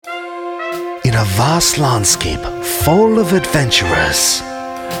in a vast landscape full of adventurers.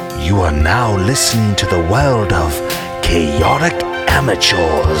 You are now listening to the world of Chaotic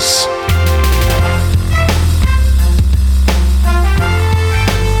Amateurs.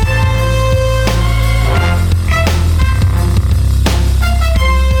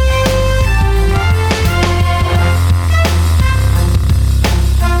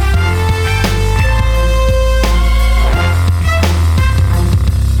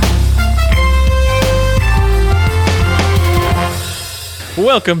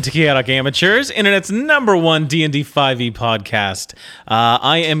 Welcome to Chaotic Amateurs, Internet's #1 D&D 5e podcast.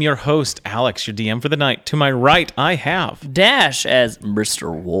 I am your host, Alex, your DM for the night. To my right, I have Dash as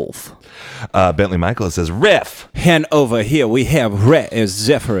Mr. Wolf. Bentley Michael says Riff. And over here we have Rhett as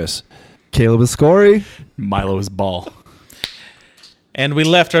Zephyrus. Caleb Ascori. Milo's Ball. And we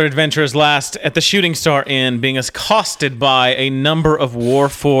left our adventurers last at the Shooting Star Inn, being accosted by a number of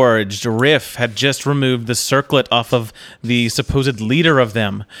Warforged. Riff had just removed the circlet off of the supposed leader of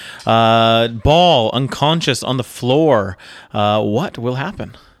them. Ball, unconscious on the floor. What will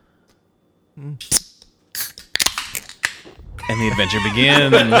happen? And the adventure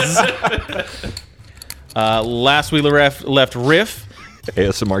begins. Last we left Riff.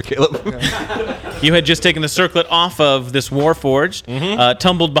 ASMR Caleb. You had just taken the circlet off of this Warforged,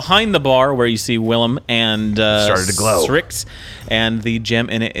 tumbled behind the bar where you see Willem and started to glow. Strix, and the gem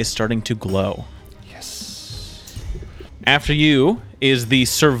in it is starting to glow. Yes. After you is the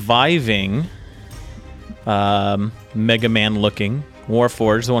surviving Mega Man-looking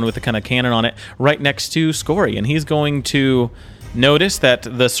Warforged, the one with the kind of cannon on it, right next to Scory, and he's going to notice that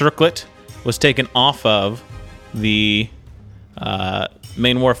the circlet was taken off of the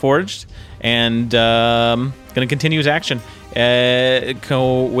main Warforged, and going to continue his action.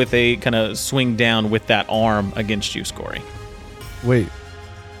 Go with a kind of swing down with that arm against you, Scory. Wait.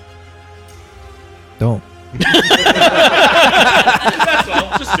 Don't. That's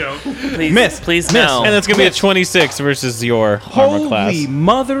all. Just don't. Please no. And that's going to be a 26 versus your armor class. Holy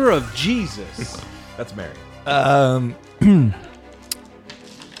mother of Jesus. That's Mary.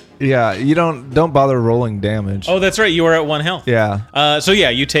 Yeah, you don't bother rolling damage. Oh, that's right. You are at 1 health. Yeah. So yeah,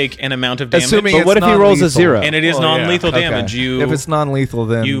 you take an amount of damage. Assuming But it's what if he rolls a non-lethal. 0? And it is non-lethal Okay. damage. If it's non-lethal,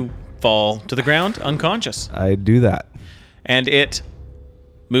 then You fall to the ground unconscious, I do that. and it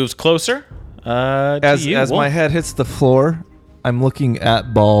moves closer to As you. as Wolf. my head hits the floor, I'm looking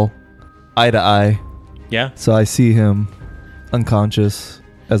at Ball, eye to eye, Yeah. so I see him unconscious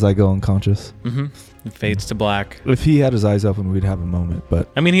as I go unconscious. It fades to black. If he had his eyes open, we'd have a moment. But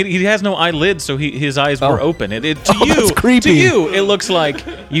I mean, he has no eyelids, so his eyes were Oh. open. To Oh, you, that's creepy. to you, it looks like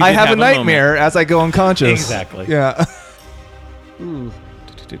you I did have a moment. nightmare as I go unconscious. Exactly. Yeah.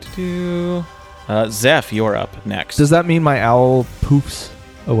 Zeph, you're up next. Does that mean my owl poofs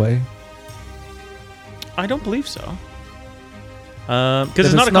away? I don't believe so. Because it's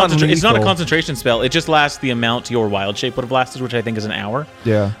Then not it's not it's not a lethal. concentration spell. It just lasts the amount your wild shape would have lasted, which I think is an hour.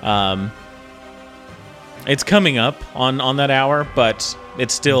 Yeah. It's coming up on that hour, but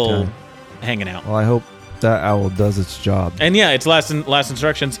it's still Okay. hanging out. Well, I hope that owl does its job. And yeah, it's last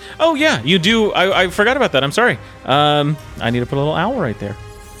instructions. Oh yeah, you do. I forgot about that. I'm sorry. I need to put a little owl right there.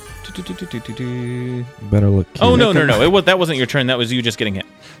 Better look cute. Oh no. That wasn't your turn. That was you just getting hit.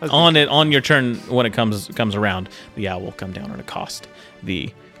 On your turn when it comes around, the owl will come down and accost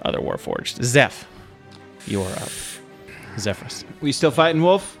the other Warforged. Zeph, you are up. Zephyrus. We still fighting,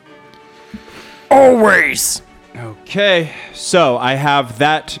 Wolf? Always. Okay. So I have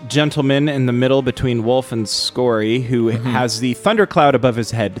that gentleman in the middle between Wolf and Scory who has the thundercloud above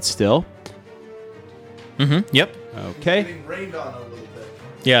his head still. Yep. Okay.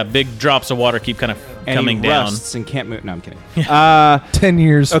 Yeah, big drops of water keep kind of And coming he down. rusts and can't move. No, I'm kidding. 10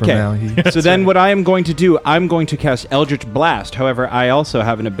 years Okay. from now. He, So then what I am going to do, I'm going to cast Eldritch Blast. However, I also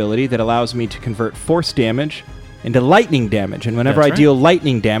have an ability that allows me to convert force damage into lightning damage. And whenever That's I deal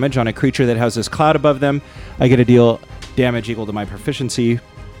lightning damage on a creature that has this cloud above them, I get to deal damage equal to my proficiency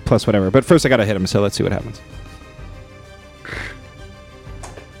plus whatever. But first I got to hit him, so let's see what happens.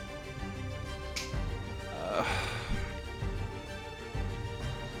 Uh,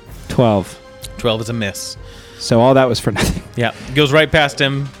 12. 12 is a miss. So all that was for nothing. Yeah, goes right past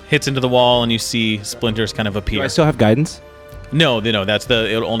him, hits into the wall, and you see splinters kind of Do appear. I still have guidance? No, that's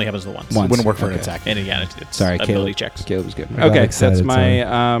it only happens the once. Once. Wouldn't work for an Okay. attack. And again, it's Sorry, ability Caleb. checks. Caleb was good. I got Okay, excited, that's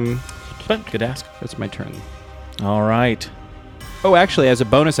my But good ask. that's my turn. All right. Oh, actually, as a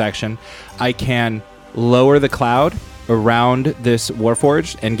bonus action, I can lower the cloud around this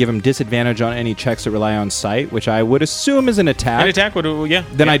Warforged and give him disadvantage on any checks that rely on sight, which I would assume is an attack. An attack would, yeah.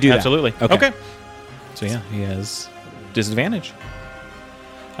 Then yeah, I do that. absolutely. Okay. So yeah, he has disadvantage.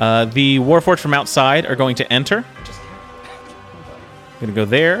 The Warforged from outside are going to enter. Going to go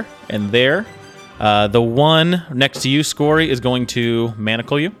there and there. The one next to you, Scory, is going to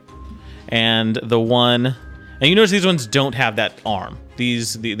manacle you. And the one... And you notice these ones don't have that arm.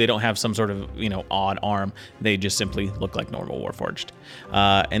 They don't have some sort of, odd arm. They just simply look like normal Warforged.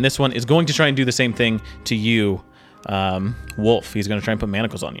 And this one is going to try and do the same thing to you, Wolf. He's going to try and put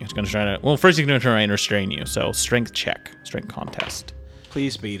manacles on you. He's going to try to... Well, first he's going to try and restrain you. So strength check. Strength contest.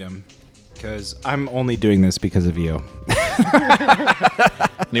 Please beat him, because I'm only doing this because of you.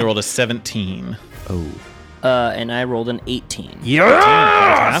 And he rolled a 17. And I rolled an 18.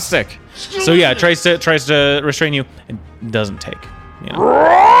 Fantastic. So yeah, tries to restrain you. It doesn't take. I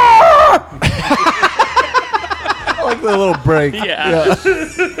like the little break. Yeah.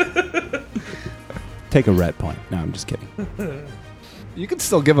 Take a red point. No, I'm just kidding. You can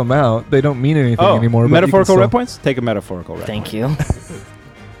still give them out. They don't mean anything anymore. But Metaphorical you can red points? Take a metaphorical red Thank point. you.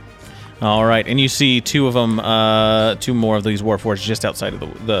 All right, and you see two of them, two more of these Warforged just outside of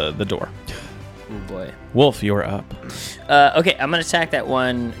the door. Oh boy. Wolf, you're up. Okay, I'm gonna attack that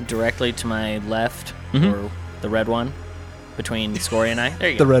one directly to my left, or the red one, between Scory and I. There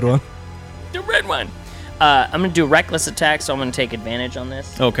you The go. red one. The red one. I'm gonna do a reckless attack, so I'm gonna take advantage on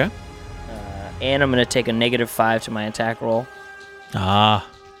this, Okay. and I'm gonna take a -5 to my attack roll. We're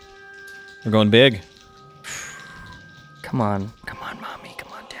going big. Come on, mommy,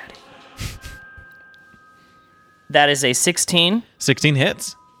 come on, daddy. That is a 16. 16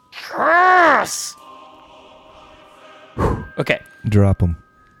 hits. Yes! Okay. Drop them.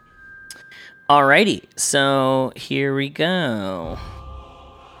 Alrighty, so here we go.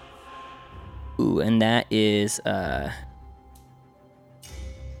 Ooh, and that is so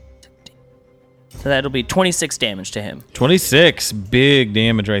that'll be 26 damage to him. 26, big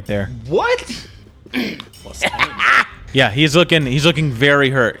damage right there. What? Yeah, he's looking very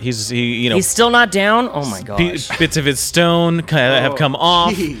hurt. He's still not down. Oh my gosh. bits of his stone have come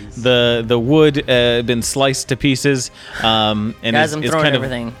off. The wood been sliced to pieces. And Guys, I'm is throwing kind of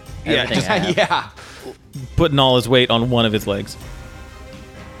everything I have. Yeah. putting all his weight on one of his legs.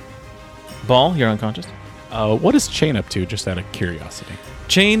 Ball, you're unconscious. What is Chain up to, just out of curiosity?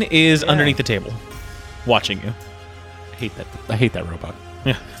 Chain is underneath the table, watching you. I hate that robot.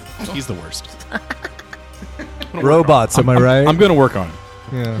 Yeah. He's the worst. Robots, am I right? I'm going to work on it.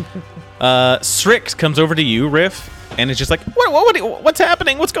 Yeah. Strix comes over to you, Riff, and it's just like, what's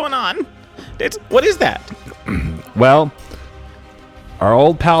happening? What's going on? What is that? Well, our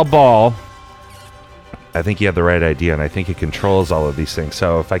old pal Ball, I think he had the right idea, and I think he controls all of these things.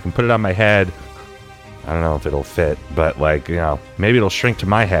 So if I can put it on my head, I don't know if it'll fit, but maybe it'll shrink to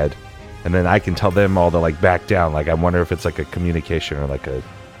my head, and then I can tell them all to back down. I wonder if it's a communication or I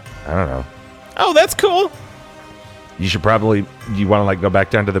don't know. Oh, that's cool. You should probably, you want to go back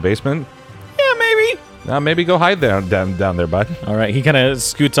down to the basement? Yeah, maybe. Maybe go hide down there, bud. All right, he kind of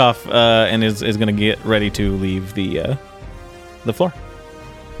scoots off and is going to get ready to leave the floor.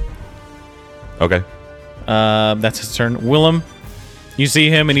 Okay. That's his turn. Willem, you see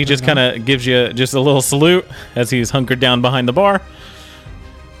him, and he just kind of gives you just a little salute as he's hunkered down behind the bar.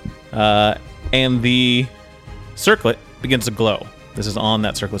 And the circlet begins to glow. This is on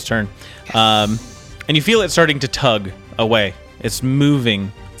that circlet's turn. And you feel it starting to tug away. It's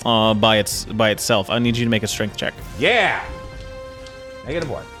moving by itself. I need you to make a strength check. Yeah.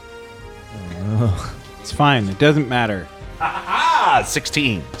 -1. It's fine. It doesn't matter.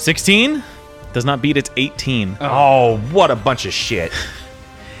 16. 16 does not beat its 18. Oh, what a bunch of shit.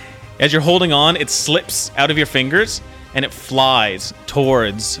 As you're holding on, it slips out of your fingers and it flies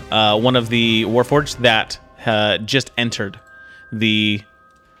towards one of the Warforged that just entered the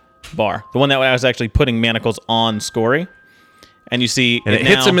bar. The one that was actually putting manacles on Scory. And you see... And it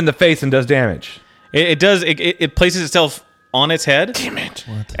hits him in the face and does damage. It does. It places itself on its head. Damn it.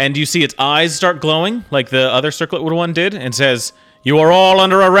 What? And you see its eyes start glowing like the other circlet one did and says, "You are all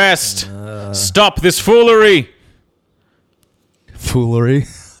under arrest. Stop this foolery." Foolery.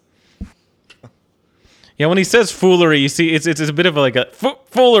 Yeah, when he says foolery, you see it's a bit of a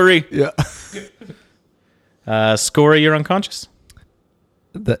foolery. Yeah. Scory, you're unconscious.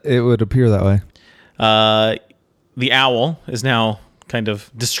 It would appear that way. The owl is now kind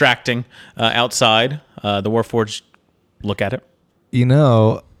of distracting outside. The Warforged look at it.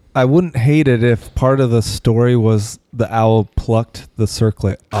 I wouldn't hate it if part of the story was the owl plucked the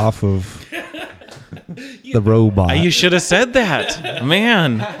circlet off of the robot. You should have said that,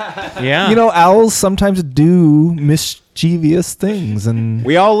 man. Yeah. Owls sometimes do mischievous things, and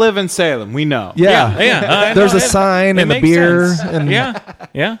We all live in Salem. We know. Yeah. there's a sign It and a makes beer, sense. and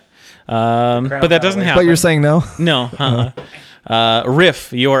yeah. But that doesn't happen. But you're saying no? No.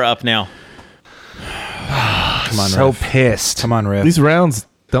 Riff, you're up now. Come on, So Riff. pissed. Come on, Riff. These rounds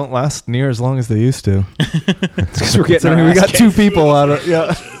don't last near as long as they used to. Because we're getting our We ass got kicked. two people out of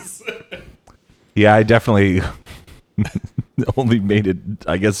Yeah, I definitely only made it,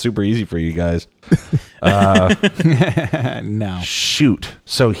 I guess, super easy for you guys. No. Shoot.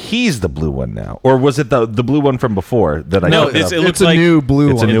 So he's the blue one now. Or was it the blue one from before that I No, looked it up? looks It's a like new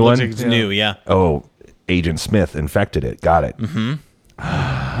blue It's a one. new it one? looks like it's new. Yeah. Oh, Agent Smith infected it. Got it.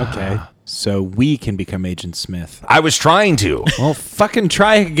 Okay. So we can become Agent Smith. I was trying to. Well, fucking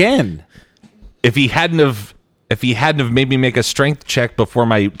try again. If he hadn't have made me make a strength check before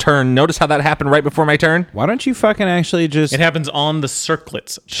my turn, notice how that happened right before my turn? Why don't you fucking actually just It happens on the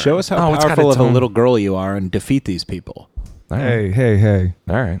circlets. show us how Oh, it's got powerful its of a own- little girl you are and defeat these people? All right. Hey.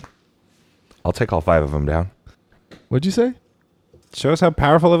 All right. I'll take all 5 of them down. What'd you say? Show us how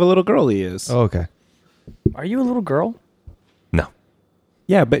powerful of a little girl he is. Oh, okay. Are you a little girl? No.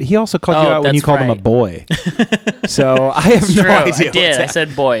 Yeah, but he also called you Oh, out when you that's called him a right. boy. So I have no True, idea. I did. I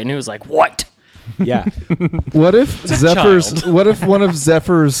said boy, and he was like, "What?" Yeah. What if a Zephyr's? child. What if one of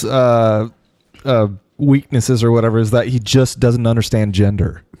Zephyr's weaknesses or whatever is that he just doesn't understand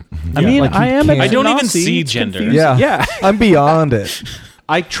gender? I mean, Like, he I am. can't- a I don't even Nazi. see It's gender. confusing. Yeah, Yeah. I'm beyond it.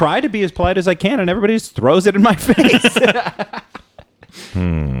 I try to be as polite as I can, and everybody just throws it in my face.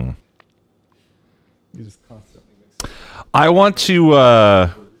 I want to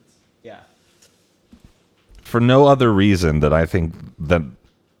for no other reason that I think that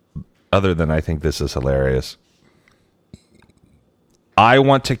other than I think this is hilarious. I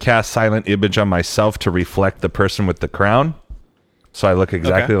want to cast Silent Image on myself to reflect the person with the crown, so I look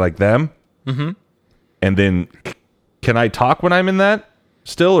exactly like them. Mm-hmm. And then, can I talk when I'm in that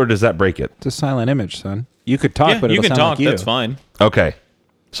still, or does that break it? It's a silent image, son. You could talk, Yeah, but you it'll can sound talk. like you. That's fine. Okay,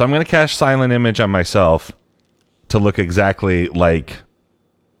 so I'm going to cast Silent Image on myself to look exactly like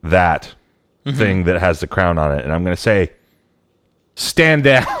that thing that has the crown on it, and I'm going to say, "Stand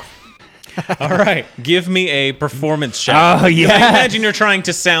down." All right. Give me a performance check. Oh, yeah. I imagine you're trying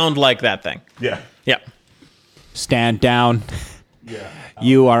to sound like that thing. Yeah. Yeah. Stand down. Yeah.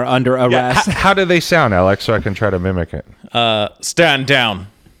 You are under Yeah. arrest. How do they sound, Alex? So I can try to mimic it. Stand down.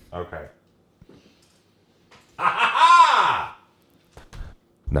 Okay.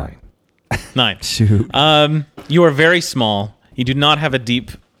 9. 9. Shoot. You are very small. You do not have a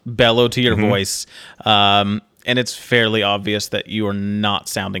deep bellow to your voice. And it's fairly obvious that you are not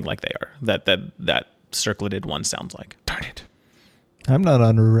sounding like they are. That circleted one sounds like. Darn it. I'm not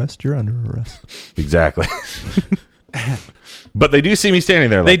under arrest. You're under arrest. Exactly. But they do see me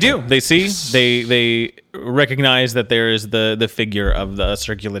standing there. They Like do. They see. They recognize that there is the figure of the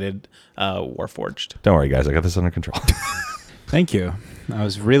circulated Warforged. Don't worry, guys. I got this under control. Thank you. I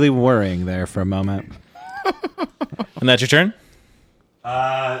was really worrying there for a moment. And that's your turn?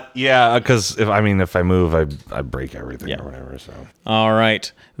 Yeah, because if I move, I break everything Yeah. or whatever. So All right.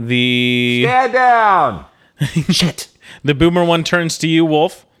 The stand down. the boomer one turns to you,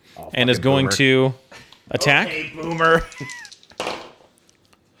 Wolf, and is going to attack. Hey, boomer.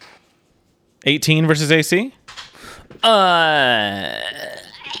 18 versus AC.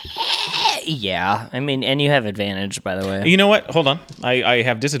 Yeah. I mean, and you have advantage, by the way. You know what? Hold on. I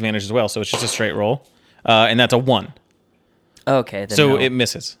have disadvantage as well, so it's just a straight roll. And that's a 1. Okay. Then So no. it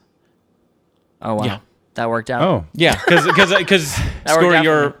misses. Oh wow. yeah. That worked out. Oh. Yeah, because Score, out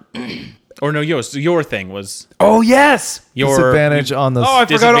your or no, your thing was Oh, yes. your Disadvantage on the. Oh, I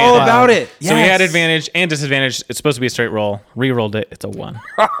forgot all Disadvantage. about it. So he had Yes. advantage and disadvantage. It's supposed to be a straight roll. Re-rolled it. It's a 1.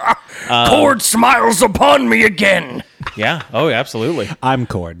 Cord smiles upon me again. Yeah. Oh, yeah, absolutely. I'm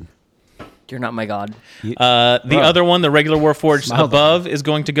Cord. You're not my god. The other one, the regular Warforged Smile above, is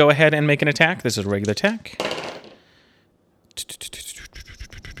going to go ahead and make an attack. This is a regular attack.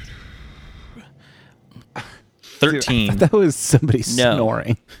 13 That was somebody No.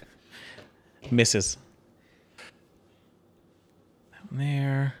 snoring. misses. Down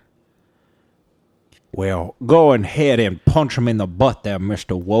there. Well, go ahead and punch him in the butt there,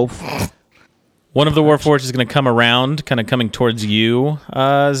 Mr. Wolf. One of the Warforged is going to come around, kind of coming towards you,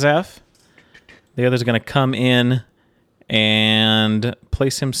 Zeph. The other's going to come in and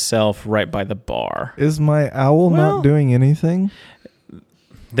place himself right by the bar. Is my owl Well- not doing anything?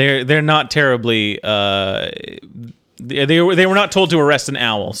 They're not terribly. They were not told to arrest an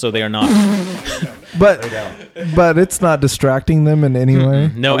owl, so they are not. But it's not distracting them in any way.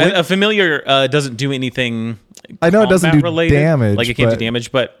 No, a familiar doesn't do anything. I know it doesn't do combat-related. damage, Like it can't do but-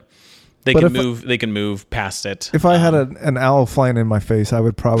 damage, but they But can if- move. They can move past it. If I had an owl flying in my face, I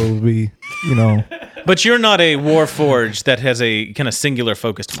would probably, But you're not a Warforged that has a kind of singular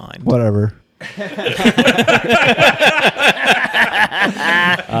focused mind. whatever.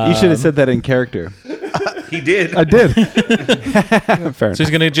 You should have said that in character. He did. I did. Fair So he's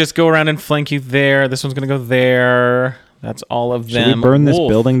going to just go around and flank you there. This one's going to go there. That's all of Should them. we burn this Wolf,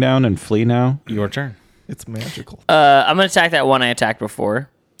 building down and flee now? Your turn. It's magical. I'm gonna attack that one I attacked before.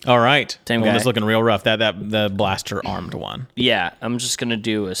 All right. Same the one guy. that's looking real rough. That the blaster armed one. Yeah, I'm just gonna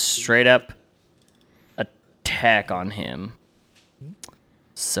do a straight up attack on him.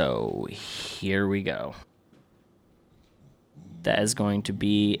 So here we go. That is going to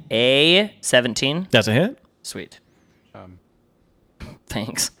be a 17. That's a hit. Sweet.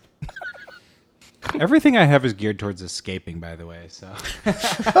 Thanks. Everything I have is geared towards escaping, by the way. So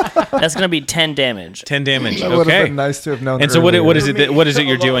That's gonna be 10 damage. 10 damage. That would have Okay. been nice to have known. And so what earlier. is it? What is it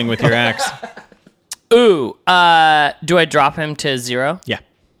you're doing with your axe? Ooh, do I drop him to 0? Yeah.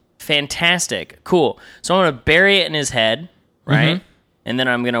 Fantastic. Cool. So I'm going to bury it in his head, right? Mm-hmm. And then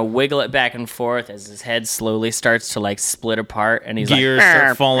I'm going to wiggle it back and forth as his head slowly starts to like split apart. And he's Gears like,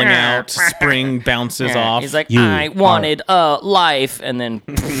 start falling out. Spring bounces off. He's like, I wanted a life. And then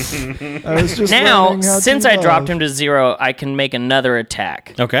I was just now, learning how to since I dropped love. him to 0, I can make another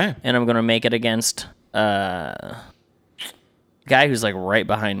attack. Okay. And I'm going to make it against guy who's like right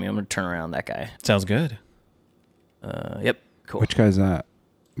behind me. I'm going to turn around that guy. Sounds good. Yep. Cool. which guy's that?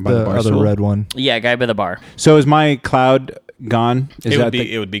 By the bar other stool? red one. Yeah, guy by the bar. So is my cloud gone? Is It that would be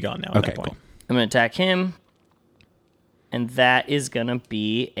the- it would be gone now at Okay, that point. cool. I'm going to attack him. And that is going to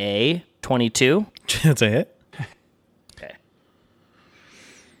be a 22. That's a hit. Okay.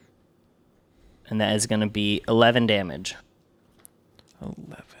 And that is going to be 11 damage.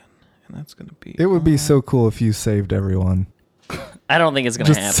 11. And that's going to be It would be so cool if you saved everyone. I don't think it's going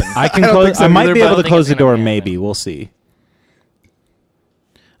to Just- happen. I can I don't close. think so I might either, be but I able to think close it's the gonna door. happen. Maybe we'll see.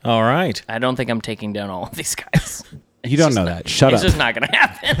 All right. I don't think I'm taking down all of these guys. You don't know that. Shut It's up. just not going to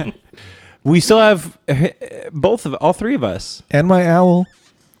happen. We still have all three of us. And my owl.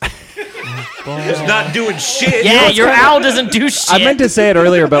 Just not doing shit. Yeah, your owl doesn't do shit. I meant to say it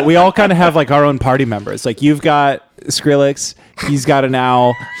earlier, but we all kind of have like our own party members. Like you've got Skrillex, he's got an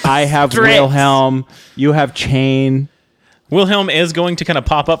owl. I have Strix. Wilhelm. You have Chain. Wilhelm is going to kind of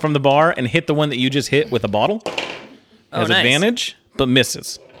pop up from the bar and hit the one that you just hit with a bottle. Has nice. advantage, but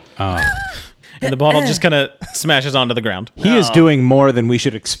misses. And the bottle just kind of smashes onto the ground. He is doing more than we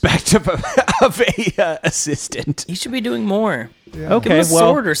should expect of a assistant. You should be doing more. Okay, Give him a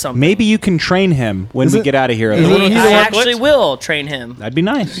sword or something. maybe you can train him when Is we it- get out of here. is it- he's I the one- actually will train him. That'd be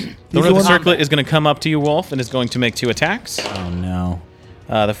nice. The one the with the one- circlet is going to come up to you, Wolf, and is going to make 2 attacks. Oh no.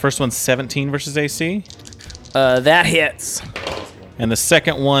 The first one's 17 versus AC, That hits. and the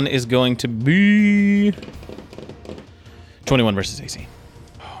second one is going to be 21 versus AC.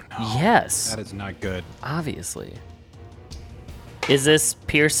 Yes, That is not good. obviously. Is this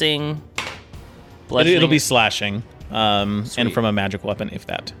piercing? It'll be bludgeoning? slashing, and Sweet. from a magic weapon, if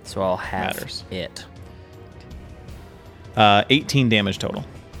that. So I'll have matters. it. 18 damage total.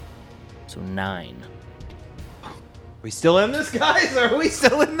 So 9. We still in this, guys? Are we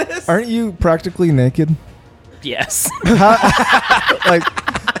still in this? Aren't you practically naked? Yes. Like,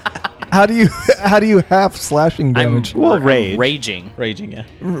 how do you have slashing damage? Well, I'm rage. raging. Raging, yeah.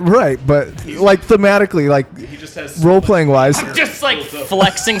 Right, but like thematically, like role playing wise, Just like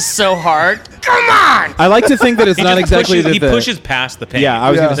flexing so hard. Come on! I like to think that it's He not just exactly pushes, that he the pushes past the pain. Yeah, I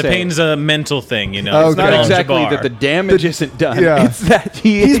was Yeah. gonna The say pain's a mental thing, you know. Okay. it's not Bill exactly Jabbar. that the damage isn't done. Yeah. It's that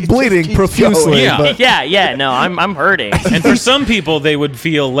he's just bleeding keeps profusely. going. Yeah. But Yeah, no, I'm hurting. And for some people, they would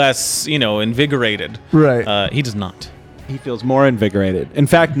feel less, invigorated. right, He does not. He feels more invigorated. In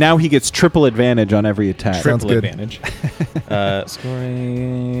fact, now he gets triple advantage on every attack. Sounds Triple good. advantage.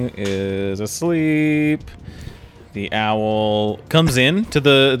 Scoring is asleep. The owl comes in to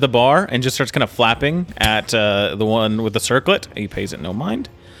the bar and just starts kind of flapping at the one with the circlet. He pays it no mind.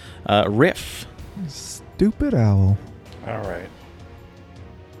 Riff. stupid owl. All right.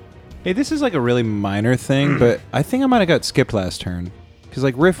 Hey, this is like a really minor thing, but I think I might have got skipped last turn. Because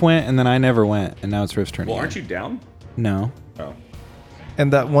like Riff went and then I never went, and now it's Riff's turn. Well, again. aren't you down? No. Oh.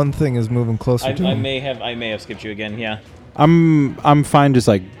 And that one thing is moving closer to I him. may have skipped you again. Yeah. I'm fine just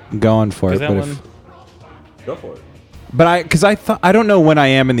like going for it. Because that But one, if, Go for it. but I don't know when I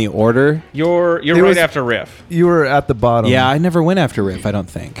am in the order. you're It right was- after Riff. You were at the bottom. Yeah, I never went after Riff. I don't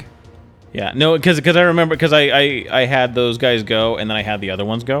think. Yeah, no, because I remember because I had those guys go and then I had the other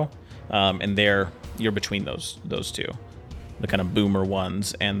ones go, and you're between those two, the kind of boomer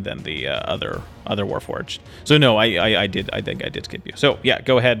ones and then the other Warforged. So no, I think I did skip you. So yeah,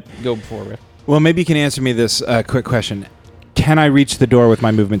 go ahead, go before Riff. Well, maybe you can answer me this quick question. Can I reach the door with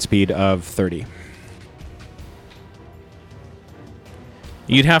my movement speed of 30?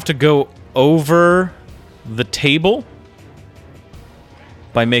 You'd have to go over the table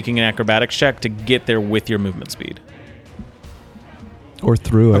by making an acrobatics check to get there with your movement speed. Or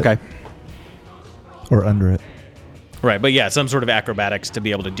through it. Okay. Or under it. Right, but yeah, some sort of acrobatics to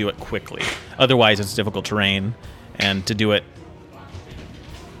be able to do it quickly. Otherwise, it's difficult terrain, and to do it.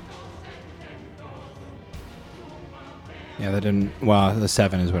 Yeah, that didn't. Well, the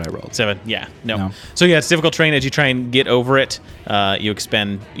 7 is what I rolled. 7, yeah, no. No. So yeah, it's difficult terrain. As you try and get over it, you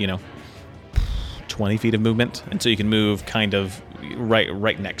expend 20 feet of movement, and so you can move kind of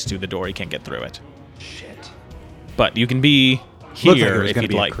right next to the door. You can't get through it. Shit. But you can be Looked like it here was if gonna you'd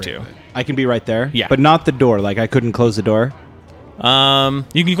be a like crit, to. but I can be right there. Yeah. But not the door. Like I couldn't close the door. You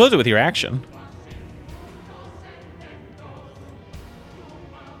can close it with your action.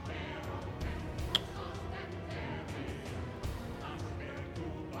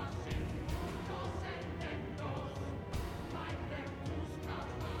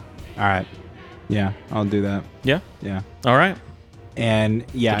 All right. Yeah, I'll do that. Yeah. Yeah. All right. And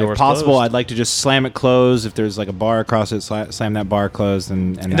yeah, The door's if possible, closed. I'd like to just slam it closed. If there's like a bar across it, slam that bar closed.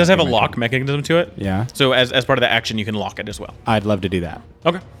 And It does have a lock mechanism to it. Yeah. So as part of the action, you can lock it as well. I'd love to do that.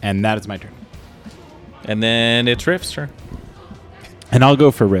 Okay. And that is my turn. And then it's Riff's turn. And I'll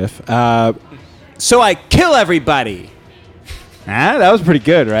go for Riff. So I kill everybody. That was pretty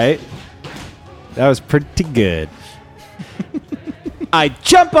good, right? That was pretty good. I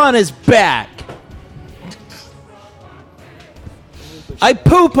jump on his back. I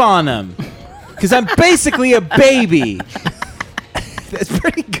poop on him. Because I'm basically a baby. That's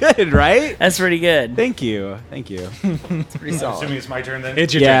pretty good, right? That's pretty good. Thank you. Thank you. Pretty solid. Assuming it's my turn then.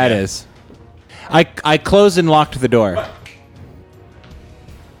 It's your Yeah, turn. it is. I closed and locked the door.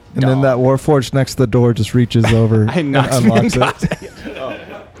 And then that Warforged next to the door just reaches over I and knocked unlocks it.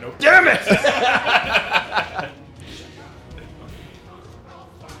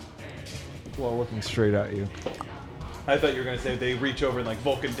 While looking straight at you. I thought you were going to say they reach over and like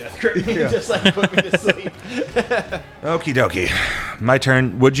Vulcan death grip me just like put me to sleep. Okie dokie. My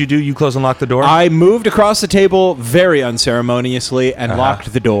turn. What'd you do? You close and lock the door? I moved across the table very unceremoniously and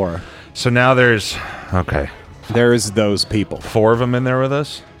locked the door. So now there's... Okay. There's those people. 4 of them in there with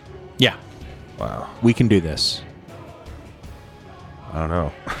us? Yeah. Wow. We can do this. I don't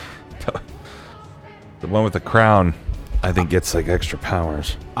know. The one with the crown, I think, gets like extra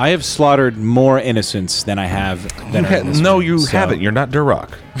powers. I have slaughtered more innocents than I have. Than are in this No, room, you so- haven't. You're not Duroc.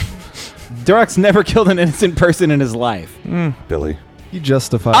 Durok's never killed an innocent person in his life. Billy. You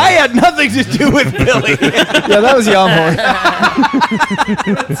justify I it. had nothing to do with Billy. Yeah, that was Yamhorn.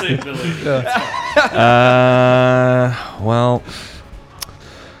 Well...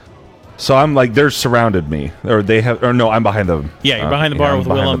 So I'm like, they're surrounded me. Or they have... Or no, I'm behind them. Yeah, you're behind the bar I'm with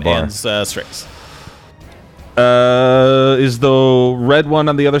behind Willem the bar. and Strix. Is the red one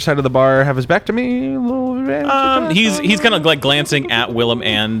on the other side of the bar have his back to me? A little bit? He's kind of like glancing at Willem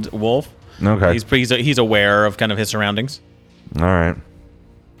and Wolf. Okay. He's aware of kind of his surroundings. All right.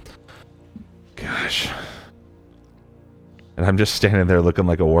 Gosh. And I'm just standing there looking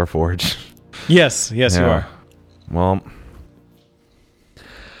like a Warforged. Yes, you are. Well,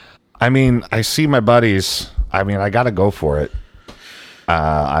 I mean, I see my buddies. I mean, I got to go for it.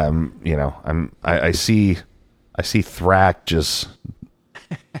 I see Thrak just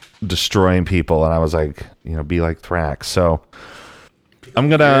destroying people, and I was like, be like Thrak. So I'm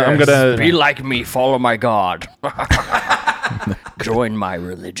gonna. Be like me, follow my God. Join my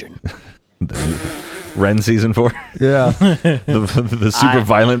religion. Ren season 4, Yeah. the super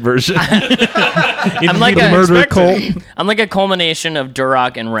violent version. I'm like The murder cult. I'm like a culmination of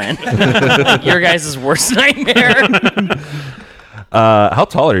Duroc and Ren. Your guys' worst nightmare. How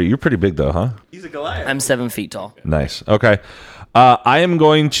tall are you? You're pretty big though, huh? I'm 7 feet tall. Nice. Okay. I am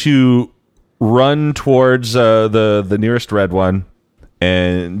going to run towards the nearest red one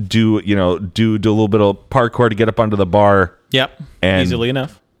and do a little bit of parkour to get up onto the bar. Yep. And- Easily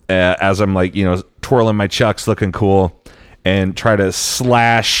enough. As I'm like, twirling my chucks, looking cool, and try to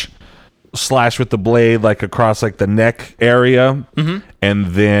slash with the blade like across like the neck area, and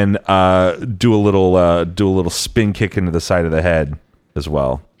then do a little spin kick into the side of the head as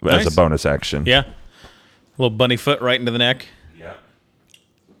well as Nice. a bonus action. Yeah. Little bunny foot right into the neck. Yeah.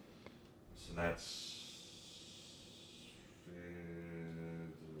 So that's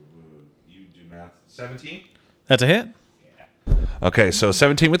you do math. 17. That's a hit. Okay, so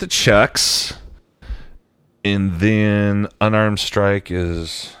 17 with the chucks. And then unarmed strike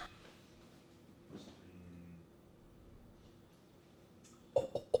is...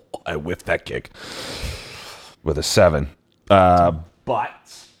 I whiffed that kick. With a 7. So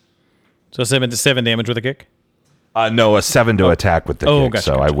 7 to 7 damage with a kick. No, a 7 to attack with the Oh, kick, gotcha,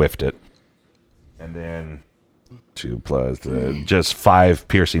 so I gotcha. whiffed it. And then 2 plus just 5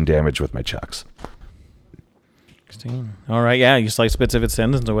 piercing damage with my chucks. 16. All right, yeah, you slice bits of its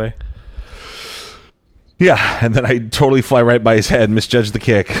tendons away. Yeah, and then I totally fly right by his head, misjudge the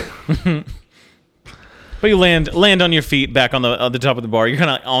kick. But you land on your feet back on the top of the bar. You're kind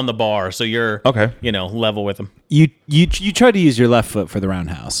of on the bar, so you're Okay. level with him. You tried to use your left foot for the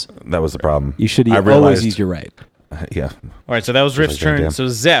roundhouse. That was the problem. You should I always realized- use your right. Yeah. All right, so that was Rift's like, turn. goddamn. So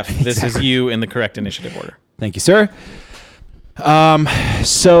Zeph, this is you in the correct initiative order. Thank you, sir. What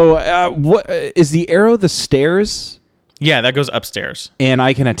is the arrow? The stairs, Yeah, that goes upstairs. and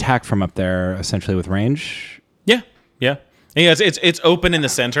I can attack from up there essentially with range. Yeah. It's open in the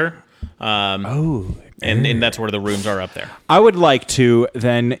center. And that's where the rooms are up there. I would like to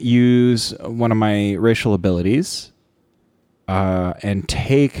then use one of my racial abilities and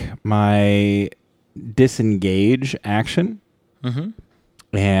take my disengage action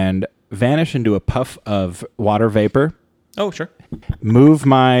and vanish into a puff of water vapor. Oh, sure. Move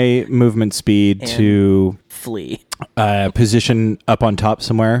my movement speed to Flee. position up on top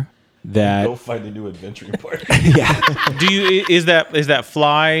somewhere. That find a new adventuring partner. Is that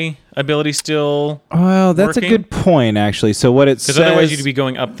fly ability still? well, that's working? a good point actually. So what it says? Because otherwise you'd be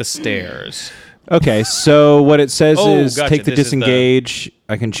going up the stairs. Okay, so what it says Oh, is gotcha. take the This is the- disengage.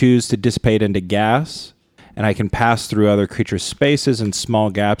 I can choose to dissipate into gas, and I can pass through other creatures' spaces in small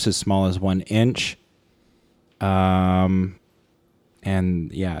gaps as small as 1 inch.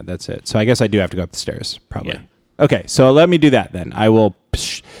 And yeah, that's it. So I guess I do have to go up the stairs, probably. Yeah. Okay, so let me do that then. I will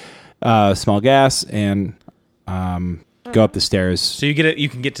small gas and go up the stairs. So you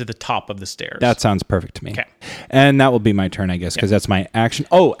can get to the top of the stairs. That sounds perfect to me. Okay. And that will be my turn, I guess, because that's my action.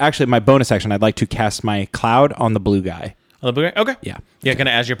 Oh, actually, my bonus action, I'd like to cast my cloud on the blue guy. On the blue guy? Okay. Yeah. Yeah, kind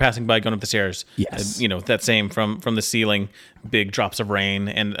of as you're passing by, going up the stairs. Yes. That same from the ceiling, big drops of rain,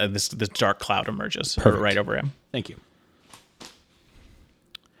 and this dark cloud emerges right over him. Thank you.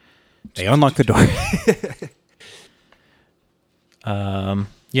 They unlock the door.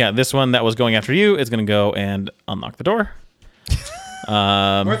 Yeah, this one that was going after you is going to go and unlock the door.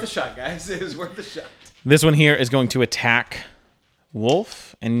 Worth a shot, guys. It was worth a shot. This one here is going to attack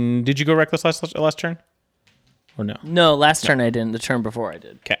Wolf. And did you go reckless last turn? Or no? No, last turn I didn't. The turn before I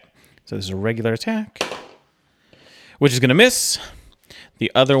did. Okay. So this is a regular attack, which is going to miss. The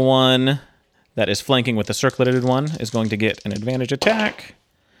other one that is flanking with the circleted one is going to get an advantage attack.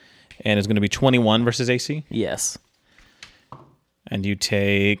 And is going to be 21 versus AC. Yes. And you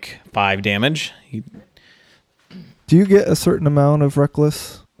take 5 damage. Do you get a certain amount of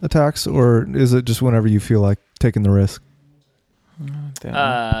reckless attacks, or is it just whenever you feel like taking the risk?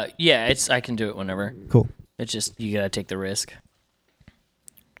 Yeah, I can do it whenever. Cool. It's just you gotta take the risk.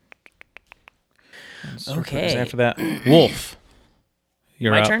 Is Okay. after that, Wolf.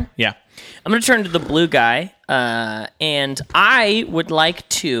 You're My up. turn? Yeah. I'm gonna turn to the blue guy, and I would like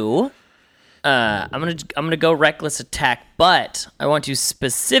to. I'm gonna go reckless attack, but I want to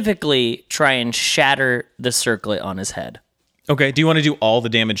specifically try and shatter the circlet on his head. Okay. Do you want to do all the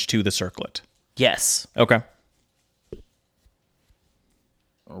damage to the circlet? Yes. Okay.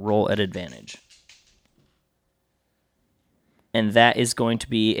 Roll at advantage. And that is going to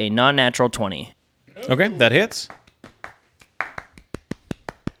be a non-natural 20. Okay. That hits.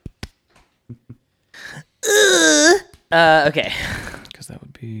 Okay. Because that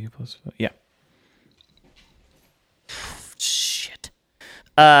would be plus 5. Yeah. Shit.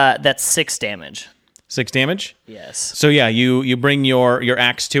 That's 6 damage. 6 damage. Yes. So yeah, you bring your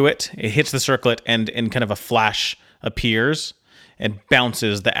axe to it. It hits the circlet, and kind of a flash appears and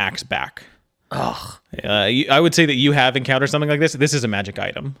bounces the axe back. Ugh. I would say that you have encountered something like this. This is a magic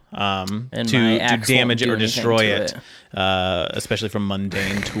item. And my To axe damage it won't or do anything destroy to it, especially from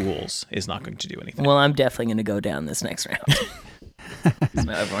mundane tools, is not going to do anything. Well, I'm definitely going to go down this next round. So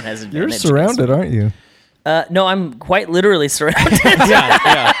everyone has advantage. You're against surrounded, me. aren't you? No, I'm quite literally surrounded.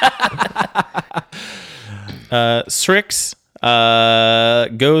 Yeah. Strix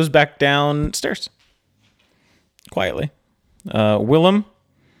goes back downstairs quietly. Willem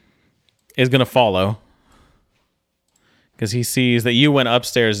is going to follow because he sees that you went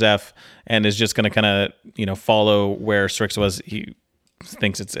upstairs, Zeph, and is just going to kind of follow where Strix was. He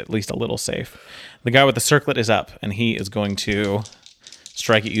thinks it's at least a little safe. The guy with the circlet is up, and he is going to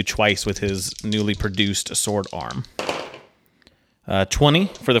strike at you twice with his newly produced sword arm. 20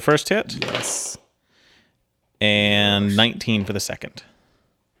 for the first hit. Yes. And 19 for the second.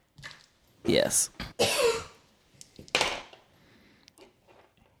 Yes.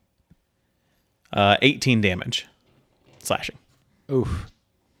 18 damage. Slashing. Oof.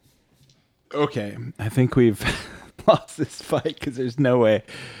 Okay, I think we've lost this fight because there's no way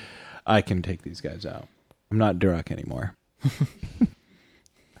I can take these guys out. I'm not Durak anymore.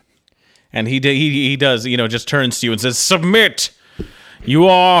 And he does, just turns to you and says, "Submit! You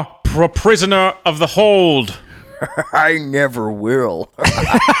are a prisoner of the hold." I never will.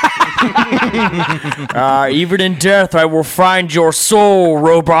 Even in death, I will find your soul,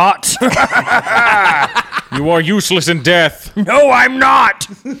 robot. You are useless in death. No, I'm not.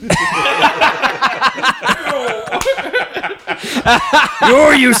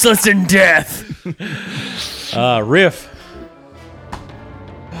 You're useless in death. Riff.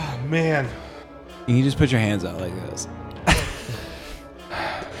 Man. You can just put your hands out like this.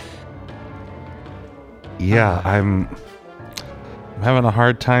 Yeah, I'm having a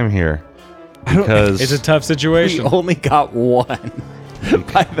hard time here because It's a tough We situation. only got one,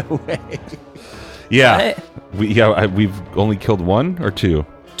 by the way. we've only killed one or two,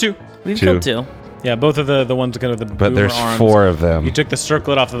 Two. We've Two. killed two. Yeah, both of the ones kind of the but boomer there's arms. 4 of them. You took the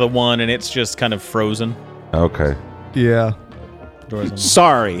circlet off of the one, and it's just kind of frozen. Okay. Yeah. Doors on.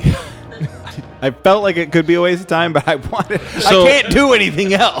 Sorry. I felt like it could be a waste of time, but I So- can't do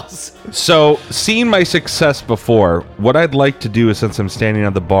anything else. So, seeing my success before, what I'd like to do is, since I'm standing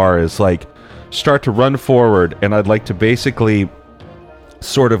at the bar, is like start to run forward, and I'd like to basically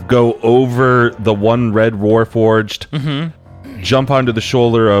sort of go over the one red Warforged, jump onto the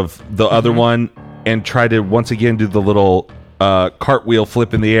shoulder of the other one, and try to once again do the little cartwheel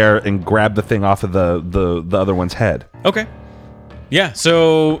flip in the air and grab the thing off of the other one's head. Okay. Yeah,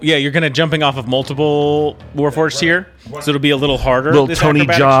 so you're kind of jumping off of multiple Warforged here, so it'll be a little harder. Little this Tony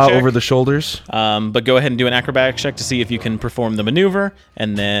acrobatics Jaw check. over the shoulders. But go ahead and do an acrobatics check to see if you can perform the maneuver,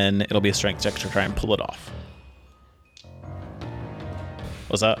 and then it'll be a strength check to try and pull it off.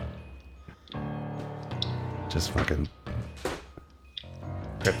 What's that? Just fucking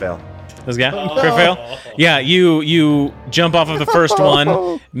crit fail. This guy? Crit fail? Yeah, you jump off of the first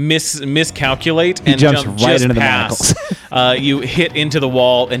one, miscalculate, and jumps jump right just into the past. You hit into the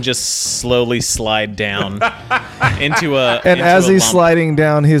wall and just slowly slide down into a. And into as a he's lump. sliding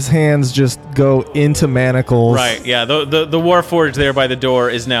down, his hands just go into manacles. Right, yeah. The Warforged there by the door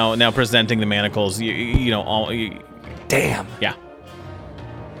is now presenting the manacles. Damn. Yeah.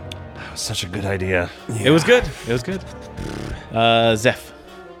 That was such a good idea. It was good. It was good. Zeph.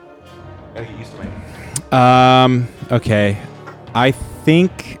 Okay. I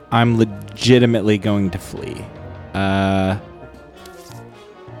think I'm legitimately going to flee.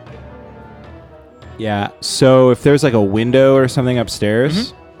 Yeah. So if there's like a window or something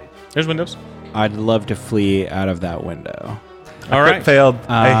upstairs, There's windows. I'd love to flee out of that window. All right. Failed.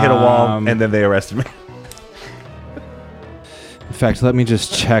 I hit a wall, Um, and then they arrested me. In fact, let me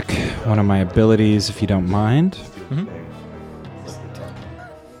just check one of my abilities if you don't mind.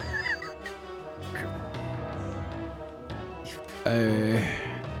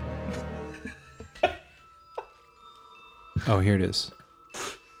 Oh, here it is.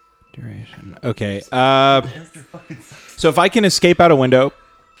 Duration. Okay. So if I can escape out a window,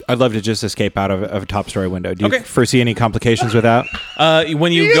 I'd love to just escape out of a top story window. Do you Okay. foresee any complications with that?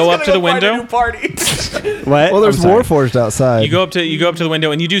 When you go up to the window, What? Well, there's I'm sorry. Warforged outside. you go up to the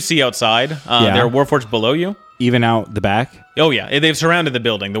window, and you do see outside. Yeah. There are Warforged below you. Even out the back. Oh yeah, they've surrounded the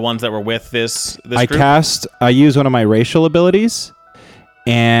building. The ones that were with this I group. I use one of my racial abilities,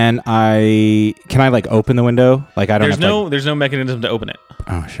 and can I like open the window? Like I don't. There's no mechanism to open it.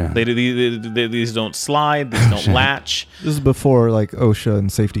 Oh shit. These don't slide. These don't latch. This is before like OSHA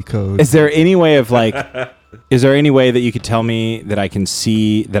and safety code. Is there any way of like? Is there any way that you could tell me that I can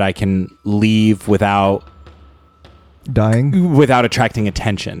see that I can leave without Dying? attracting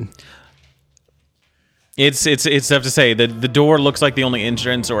attention? It's tough to say. The door looks like the only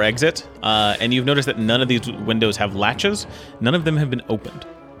entrance or exit, and you've noticed that none of these windows have latches. None of them have been opened.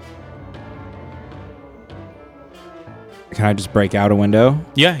 Can I just break out a window?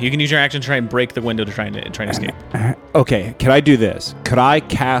 Yeah, you can use your action to try and break the window to try and escape. Okay, can I do this? Could I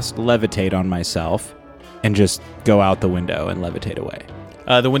cast levitate on myself and just go out the window and levitate away?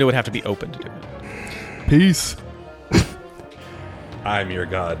 The window would have to be open to do it. Peace. I'm your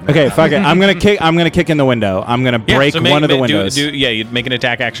god. Okay, fuck it. I'm gonna kick in the window. I'm gonna Yeah, break so one of the windows. You'd make an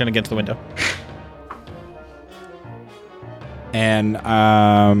attack action against the window. And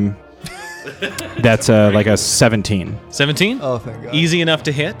that's like a 17. 17. Oh, thank God. Easy enough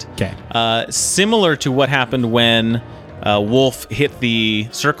to hit. Okay. Similar to what happened when Wolf hit the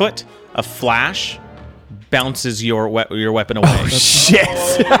circlet, a flash bounces your weapon away. Shit.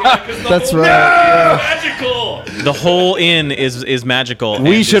 That's right. The whole inn is magical. and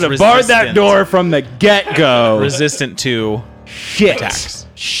We is should have barred that resistant- door from the get-go. Resistant to Shit. attacks.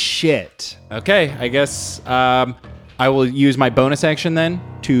 Shit. Okay, I guess I'm I will use my bonus action then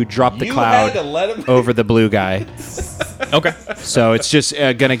to drop the cloud over the blue guy. Okay. So it's just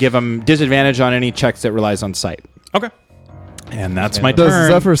going to give him disadvantage on any checks that relies on sight. Okay. And that's my Does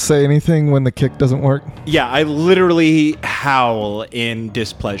turn. Zephyr say anything when the kick doesn't work? Yeah, I literally howl in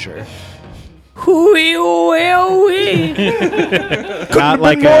displeasure. Hooey, hooey, Not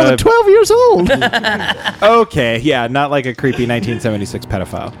like More a than 12 years old. okay, yeah, not like a creepy 1976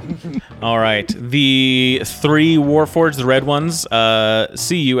 pedophile. All right. The 3 Warforged, the red ones,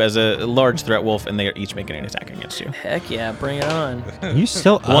 see you as a large threat, Wolf, and they are each making an attack against you. Heck yeah, bring it on. You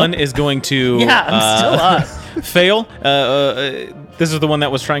still up? One is going to Yeah, I'm still up. fail. This is the one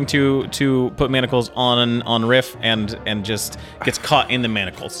that was trying to put manacles on Riff and just gets caught in the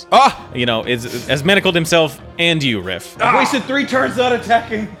manacles. Ah! You know, has manacled himself and you, Riff. I wasted 3 turns not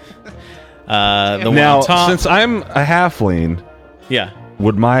attacking. The one Now, on top. since I'm a halfling, Yeah,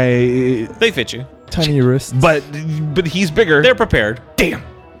 would my they fit you. Tiny wrists. but he's bigger. They're prepared. Damn.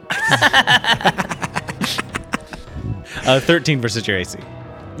 13 versus your AC.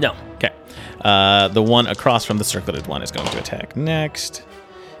 No. Okay. The one across from the circleted one is going to attack next.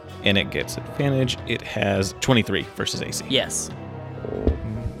 And it gets advantage. It has 23 versus AC. Yes.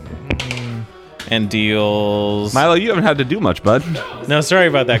 And deals... Milo, you haven't had to do much, bud. No, sorry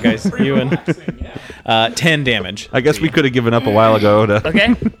about that, guys. You and 10 damage. I guess we could have given up a while ago.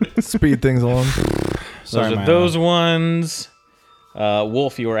 Okay. Speed things along. Sorry, Those are Milo. those ones.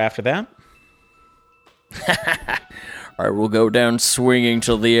 Wolf, you were after that. All right, we'll go down swinging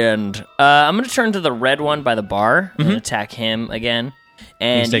till the end. I'm going to turn to the red one by the bar and attack him again.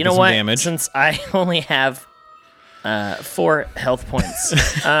 And He's you taking know some what? damage. Since I only have 4 health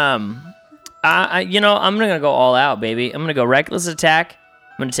points, I'm going to go all out, baby. I'm going to go reckless attack.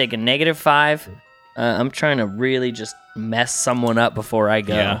 I'm going to take a -5. I'm trying to really just mess someone up before I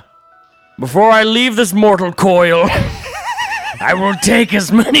go. Yeah. Before I leave this mortal coil, I will take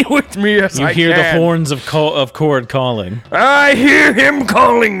as many with me as You I hear can. the horns of Cord calling. I hear him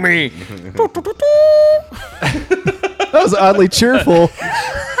calling me. That was oddly cheerful.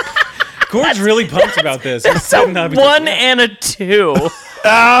 Cord's really pumped about this. He's so not- 1 and a 2.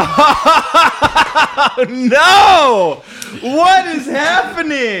 No! What is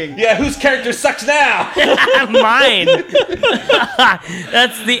happening? Yeah, whose character sucks now? Mine.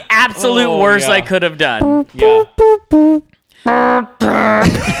 That's the absolute Oh, worst yeah. I could have done. Yeah.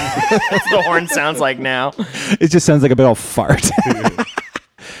 That's the horn sounds like now. It just sounds like a big old fart.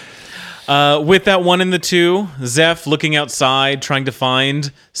 With that 1 and the 2, Zeph looking outside, trying to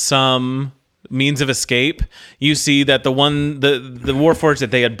find some means of escape. You see that the Warforged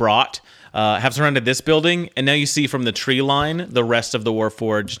that they had brought have surrounded this building, and now you see from the tree line the rest of the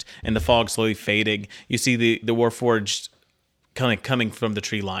Warforged and the fog slowly fading. You see the Warforged kind of coming from the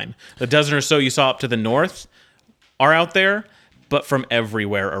tree line. The dozen or so you saw up to the north are out there, but from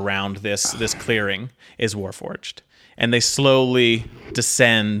everywhere around this clearing is Warforged. And they slowly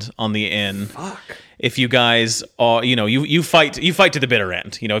descend on the inn. If you guys are, you fight to the bitter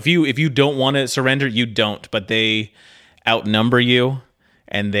end. If you don't want to surrender, you don't. But they outnumber you,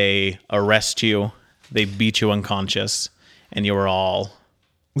 and they arrest you. They beat you unconscious, and you are all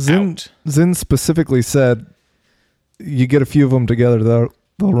out. Zin specifically said, you get a few of them together,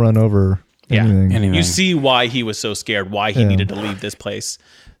 they'll run over Yeah. anything. You see why he was so scared, why he needed to leave this place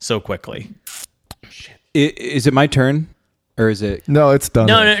so quickly. Is it my turn? Or is it... No, it's done.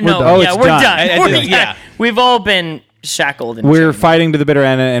 No. We're done. Oh, Yeah, it's we're done. done. We're done. Yeah. We've all been shackled. And We're chained. fighting to the bitter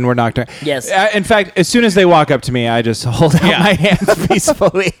end and we're knocked out. Yes. In fact, as soon as they walk up to me, I just hold out my hands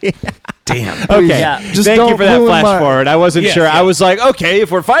peacefully. Damn. Okay. Yeah. Just Thank you don't for that ruin flash my- forward. I wasn't Yes, sure. yes. I was like, okay, if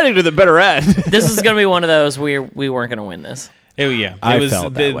we're fighting to the bitter end. This is going to be one of those we weren't going to win this. I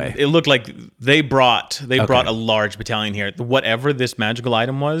felt that way. It looked like they brought a large battalion here. Whatever this magical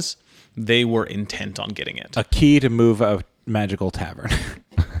item was, they were intent on getting it. A key to move a magical tavern.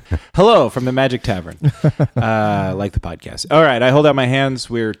 Hello from the Magic Tavern. Like the podcast. All right, I hold out my hands.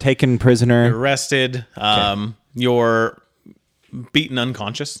 We're taken You're prisoner. arrested. You're beaten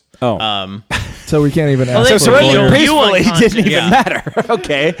unconscious. Oh. So we can't even Well, ask they for surrendering you peacefully unconscious. didn't even Yeah. matter.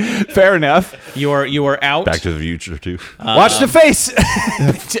 Okay, fair enough. You are out. Back to the Future too. Watch the face.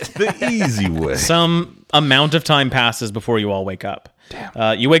 The easy way. Some amount of time passes before you all wake up.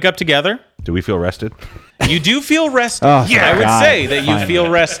 You wake up together. Do we feel rested? You do feel rested. Oh, I would God. say that you Finally. feel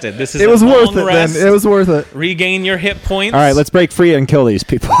rested. This is It was a worth long it rest. then. It was worth it. Regain your hit points. All right, let's break free and kill these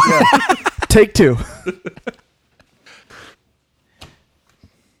people. Take 2. Let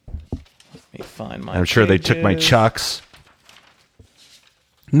me find my I'm sure they took my pages. chucks.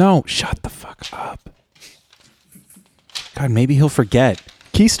 No, shut the fuck up. God, maybe he'll forget.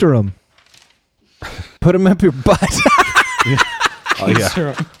 Keister 'em. Put him up your butt. Oh,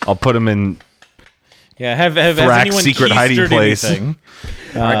 yeah. I'll put him in. Yeah, have Thrax anyone secret hiding keistered place. anything?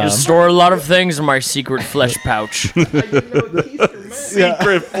 I can store a lot of things in my secret flesh pouch.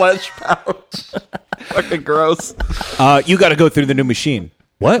 Secret flesh pouch. Fucking gross. You got to go through the new machine.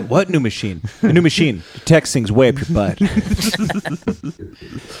 What? What new machine? The new machine detects things way up your butt.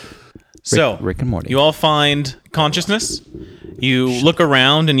 So, Rick and Morty. you all find consciousness. You look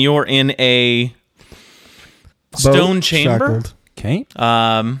around, and you're in a stone Boat, chamber. shackled. Okay.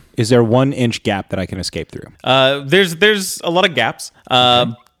 Is there 1 inch gap that I can escape through? There's a lot of gaps.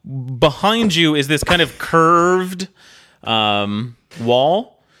 Behind you is this kind of curved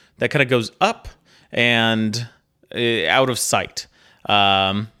wall that kind of goes up and out of sight.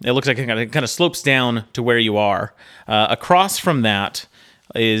 It looks like it kind of slopes down to where you are. Across from that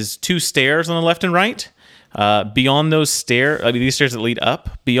is 2 stairs on the left and right. Beyond those stairs, these stairs that lead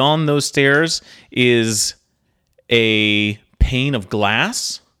up, beyond those stairs is a pane of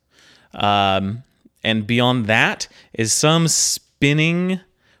glass. And beyond that is some spinning,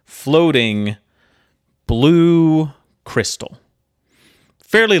 floating blue crystal.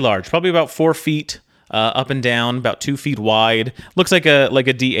 Fairly large, probably about 4 feet up and down, about 2 feet wide. Looks like a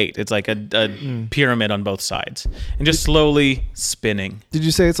D8. It's like a pyramid on both sides, and just slowly spinning. Did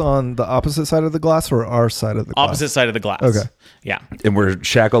you say it's on the opposite side of the glass or our side of the glass? Opposite side of the glass. Okay. Yeah. And we're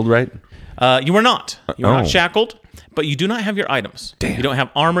shackled, right? You are not. You are Oh. not shackled, but you do not have your items. Damn. You don't have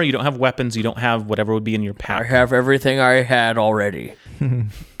armor. You don't have weapons. You don't have whatever would be in your I pack. have everything I had already.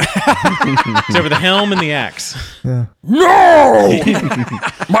 Except for the helm and the axe. No!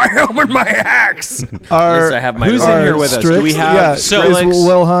 My helm and my axe! Our, Yes, I have my who's own. in here with us? Do we have yeah, Skrillex, is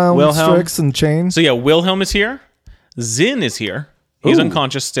Wilhelm, Wilhelm? Strix, and Chain? So yeah, Wilhelm is here. Zin is here. He's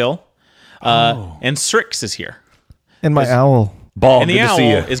unconscious still. And Strix is here. And my owl. Ball, And the good to owl see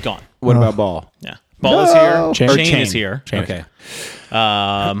you. is gone. What about Ball? Yeah. Ball is here. Chain. Chain, Chain. is here. Okay.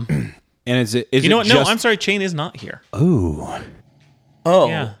 Um, And is you it know what? No, just- I'm sorry. Chain is not here. Ooh. Oh,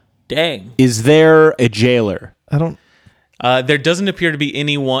 Yeah. dang. Is there a jailer? I don't. There doesn't appear to be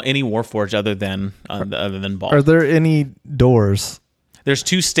any Warforged other than Ball. Are there any doors? There's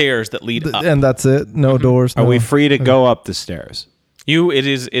 2 stairs that lead up. And that's it? No doors? Are no- we free to go up the stairs?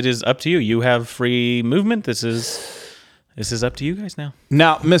 It is up to you. You have free movement. This is up to you guys now.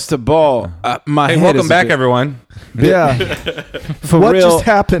 Now, Mr. Ball, my Hey, head welcome is a back, bit- everyone. Yeah. For What real, just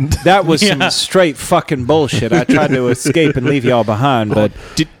happened? that was some straight fucking bullshit. I tried to escape and leave y'all behind, but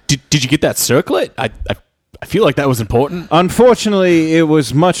Did you get that circlet? I feel like that was important. unfortunately, it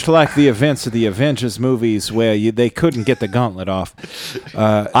was much like the events of the Avengers movies where they couldn't get the gauntlet off.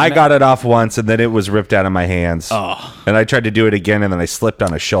 I got it off once, and then it was ripped out of my hands. Oh. And I tried to do it again, and then I slipped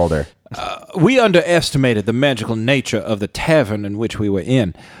on a shoulder. We underestimated the magical nature of the tavern in which we were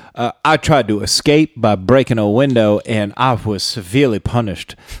in. I tried to escape by breaking a window, and I was severely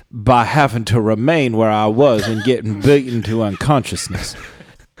punished by having to remain where I was and getting beaten to unconsciousness.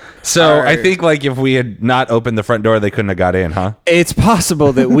 So I think, like, if we had not opened the front door, they couldn't have got in, huh? It's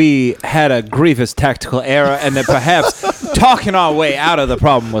possible that we had a grievous tactical error and that perhaps talking our way out of the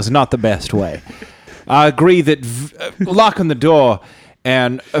problem was not the best way. I agree that locking the door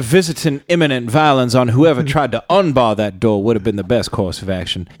and visiting imminent violence on whoever tried to unbar that door would have been the best course of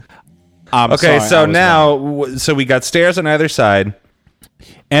action. I'm Okay, sorry, I so was now, wrong. so we got stairs on either side.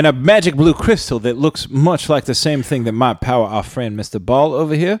 And a magic blue crystal that looks much like the same thing that might power our friend Mr. Ball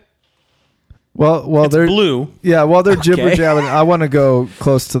over here. While they're Blue. Yeah, while they're Okay. jibber jabbing, I want to go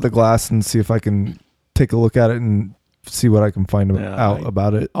close to the glass and see if I can take a look at it and see what I can find out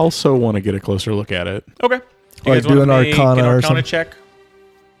about it. Also want to get a closer look at it. Okay. You Like guys wanna do an make Arcana an or Arcana something? check?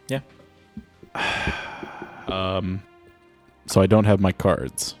 Yeah. So I don't have my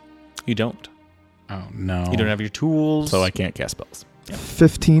cards. You don't. Oh no. You don't have your tools. So I can't cast spells.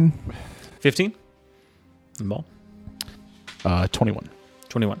 15. 15. And Ball. 21.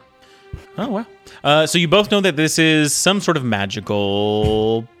 21. Oh, wow. So you both know that this is some sort of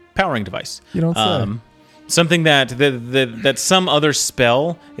magical powering device. You don't say. Something that some other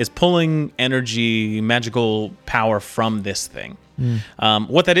spell is pulling energy, magical power from this thing.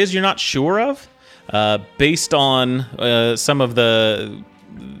 What that is, you're not sure of, based on some of the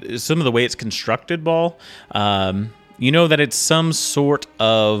way it's constructed. Ball, you know that it's some sort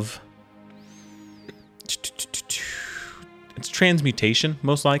of it's transmutation,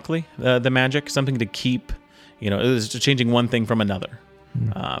 most likely. The magic, something to keep, it's changing one thing from another.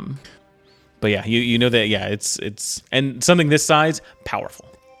 But yeah, you know that, yeah, it's and something this size, powerful.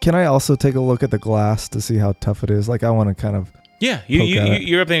 Can I also take a look at the glass to see how tough it is? Like, I want to kind of. Yeah, Poke at it.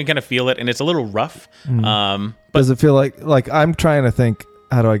 you're up there and kind of feel it, and it's a little rough. But Does it feel like I'm trying to think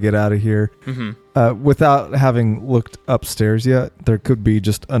how do I get out of here? Mm-hmm. Without having looked upstairs yet, there could be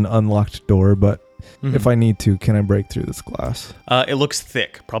just an unlocked door, but if I need to, can I break through this glass? It looks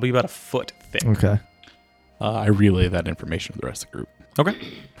thick, probably about a foot thick. Okay. I relay that information to the rest of the group. Okay.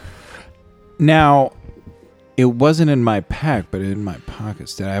 Now, it wasn't in my pack, but in my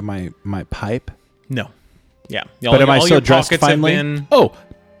pockets. Did I have my pipe? No. Yeah. But am I all still your dressed pockets have finely? been- Oh,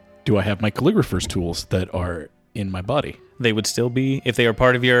 do I have my calligrapher's tools that are in my body? They would still be, if they were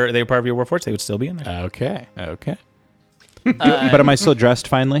part of your Warforged, they would still be in there. Okay. But am I still dressed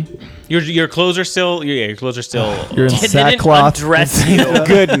finely? Your clothes are still, your clothes are still. You're in It didn't sackcloth. undress you.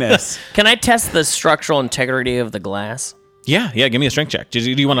 Goodness. Can I test the structural integrity of the glass? Yeah. Give me a strength check. Do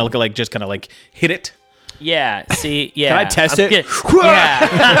you want to look at just kind of hit it? Yeah. See. Yeah. Can I test I'm it?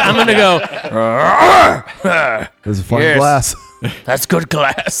 yeah. I'm gonna go. There's a fun Yes. glass. That's good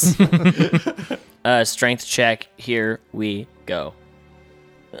glass. Strength check. Here we go.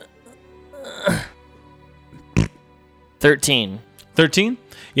 13. 13.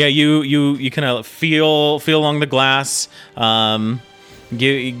 Yeah. You kind of feel along the glass.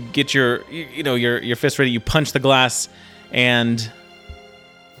 Get your your fist ready. You punch the glass, and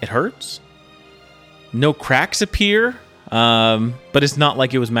it hurts. No cracks appear, but it's not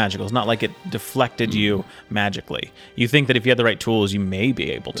like it was magical. It's not like it deflected you magically. You think that if you had the right tools, you may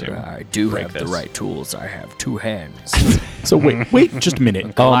be able to. I do break have this. the right tools. I have 2 hands. So wait just a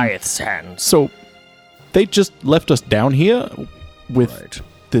minute. Goliath's hands. So they just left us down here with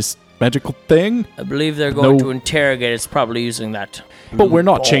this magical thing, I believe they're going No. to interrogate us, probably using that. but we're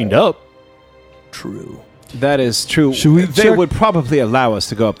not chained up. True. That is true. Should we They check- would probably allow us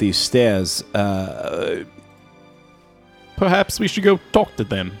to go up these stairs. Perhaps we should go talk to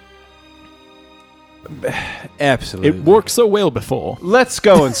them. Absolutely. It worked so well before. Let's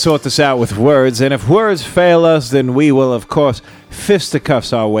go and sort this out with words, and if words fail us, then we will, of course,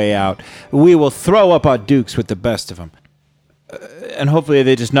 fisticuffs our way out. We will throw up our dukes with the best of them. And hopefully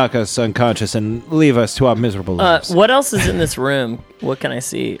they just knock us unconscious and leave us to our miserable lives. What else is in this room? What can I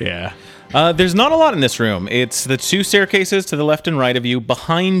see? Yeah. There's not a lot in this room. It's the 2 staircases to the left and right of you.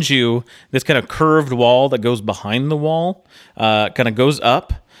 Behind you, this kind of curved wall that goes behind the wall kind of goes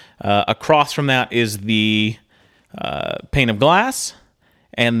up. Across from that is the pane of glass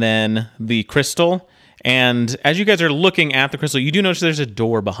and then the crystal. And as you guys are looking at the crystal, you do notice there's a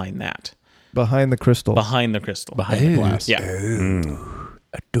door behind that. Behind the crystal. Behind the crystal. Behind the glass. Yeah.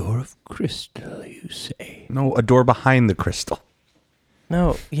 A door of crystal, you say? No, a door behind the crystal.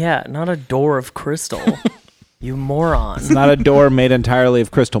 No, yeah, not a door of crystal. You moron. It's not a door made entirely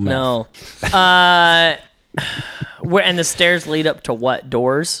of crystal meth. No. Where and the stairs lead up to what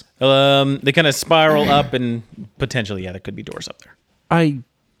doors? They kind of spiral up and potentially, there could be doors up there.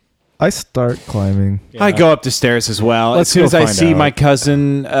 I start climbing. I go up the stairs as well. Let's as soon go as I find see out. my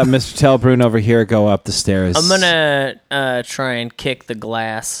cousin, Mr. Telbrun, over here go up the stairs. I'm gonna try and kick the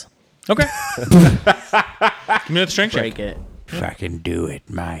glass, Okay. Give me the strength check. break it. If I can do it,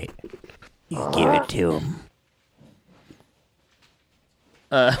 mate. You give it to him.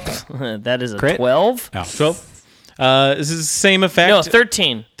 That is a Crit? 12. 12. This is the same effect. No,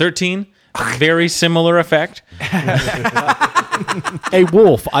 13. 13. Very similar effect. Hey,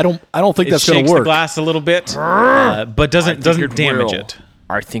 Wolf, I don't think It that's going shakes to the work. glass a little bit, but doesn't damage it.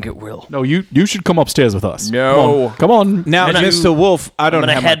 I think it will. No, you should come upstairs with us. No. Come on. Now, I'm gonna- Mr. Wolf, I I'm don't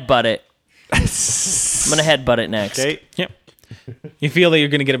gonna have my- headbutt it. I'm gonna headbutt it next. Yep. You feel that you're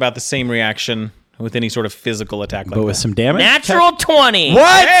going to get about the same reaction with any sort of physical attack like But with that. some damage? Natural 20.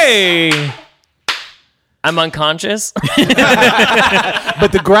 What? Hey! I'm unconscious.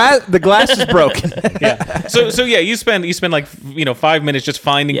 But the glass is broken. So yeah, you spend like 5 minutes just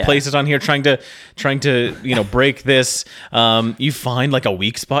finding Yeah. places on here trying to break this. You find like a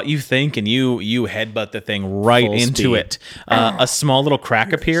weak spot you think, and you headbutt the thing right Full into speed. it. A small little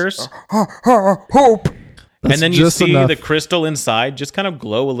crack appears, Hope. and then you just see enough. the crystal inside just kind of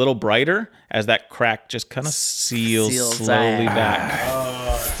glow a little brighter as that crack just kind of seals slowly back.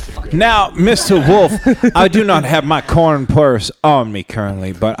 Now, Mr. Wolf, I do not have my corn purse on me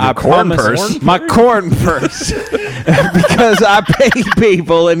currently, but I corn promise purse? my corn purse because I pay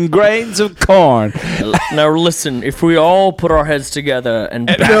people in grains of corn. Now listen, if we all put our heads together and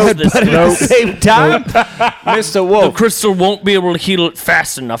bash this But at the same time, Mr. the Wolf, crystal won't be able to heal it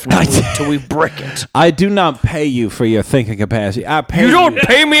fast enough until we break it. I do not pay you for your thinking capacity. I pay You don't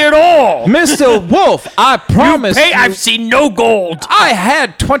pay me at all. Mr. Wolf, I promise Hey, you, I've seen no gold. I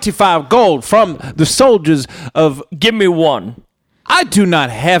had 25 gold from the soldiers of... Give me one. I do not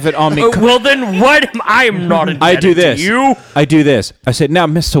have it on me. Well, then what? I am not indebted I do this. to you. I do this. I said, now,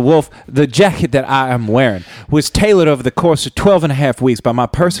 Mr. Wolf, the jacket that I am wearing was tailored over the course of 12 and a half weeks by my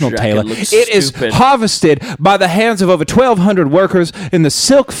personal Jacket tailor. looks It is stupid. harvested by the hands of over 1,200 workers in the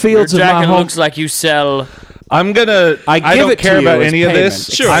silk Your fields of my jacket home. looks like you sell I'm gonna. I give don't it to care you about as any of payment.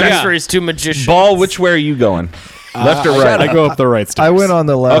 this. Sure, I'm- yeah. accessories to magicians. Ball, which way are you going? Left or right? I go up the right stairs. I went on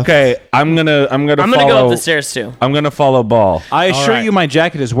the left. Okay, I'm gonna I'm gonna follow. go up the stairs too. I'm gonna follow Ball. I assure right. you my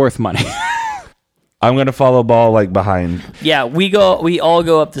jacket is worth money. I'm gonna follow Ball like behind. Yeah, we all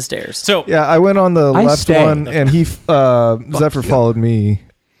go up the stairs. So Yeah, I went on the I left stay. one, and Zephyr followed me.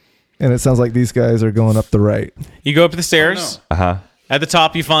 And it sounds like these guys are going up the right. you go up the stairs. Uh huh. At the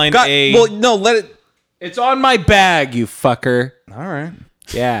top, you find a. Well, no, let it. It's on my bag, you fucker. All right.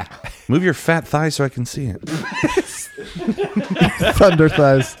 Yeah. Move your fat thigh so I can see it. Thunder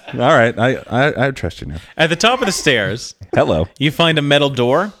thighs. All right, I trust you now. At the top of the stairs, Hello. you find a metal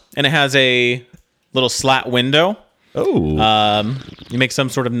door, and it has a little slat window. Oh. You make some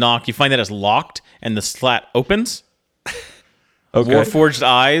sort of knock. You find that it's locked, and the slat opens. Okay. Warforged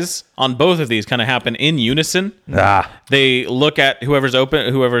eyes on both of these kind of happen in unison. Ah. They look at whoever's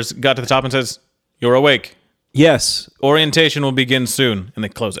got to the top and says, "You're awake. Yes. Orientation will begin soon," and they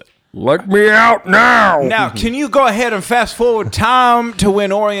close it. Let me out now. Now, can you go ahead and fast forward time to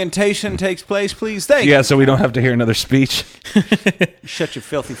when orientation takes place, please? Thank you. Yeah, so we don't have to hear another speech. Shut your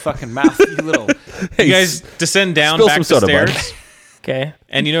filthy fucking mouth, you little... You guys descend down spill back some the soda, bud. stairs, Okay.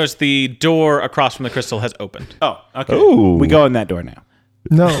 and you notice the door across from the crystal has opened. Oh, okay. Ooh. We go in that door now.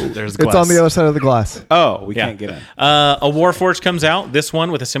 No, There's it's glass. on the other side of the glass. Oh, we Yeah. can't get in. A Warforged comes out. This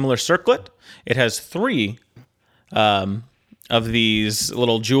one with a similar circlet. It has 3 of these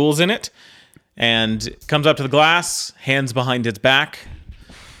little jewels in it, and comes up to the glass, hands behind its back.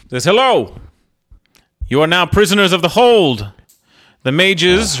 Says, "Hello. You are now prisoners of the hold. The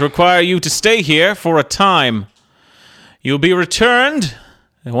mages require you to stay here for a time. You'll be returned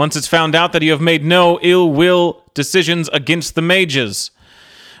once it's found out that you have made no ill will decisions against the mages.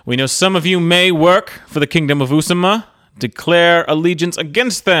 We know some of you may work for the kingdom of Usama. Declare allegiance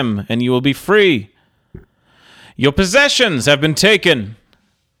against them, and you will be free. Your possessions have been taken.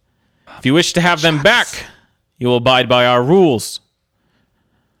 If you wish to have them back, you will abide by our rules.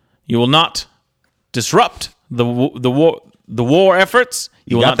 You will not disrupt the war efforts.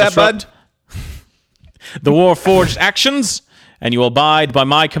 You will got not that, bud? disrupt the Warforged actions, and you will abide by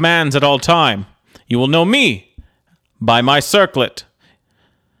my commands at all time. You will know me by my circlet.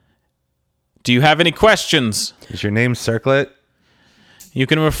 Do you have any questions? Is your name Circlet? You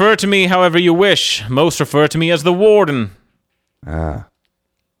can refer to me however you wish. Most refer to me as the Warden.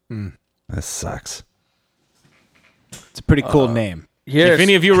 This sucks. It's a pretty cool name. Here's, If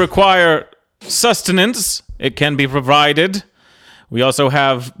any of you require sustenance, it can be provided. We also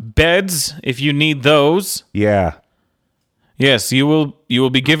have beds if you need those. Yeah. Yes, you will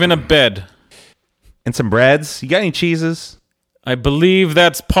be given a bed. And some breads. You got any cheeses? I believe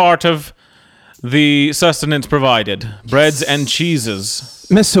that's part of the sustenance provided. Breads and cheeses.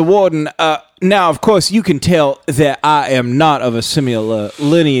 Mr. Warden, now, of course, you can tell that I am not of a similar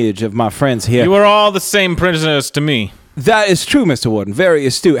lineage of my friends here. You are all the same prisoners to me. That is true, Mr. Warden. Very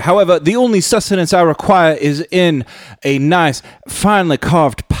astute. However, the only sustenance I require is in a nice, finely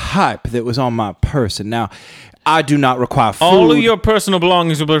carved pipe that was on my person. Now, I do not require food. All of your personal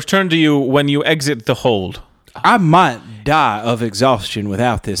belongings will be returned to you when you exit the hold. I might die of exhaustion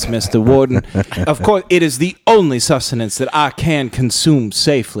without this, Mr. Warden. Of course, it is the only sustenance that I can consume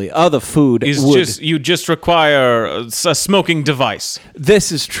safely. Other food would... You just require a smoking device.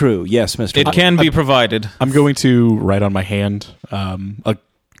 This is true. Yes, Mr. It Warden. can be provided. I'm going to write on my hand a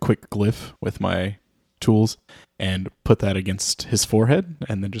quick glyph with my tools and put that against his forehead,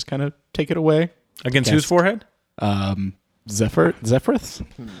 and then just kind of take it away. Against Yes. whose forehead? Zephyrith?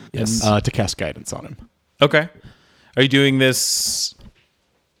 Yes. And, to cast guidance on him. Okay. Are you doing this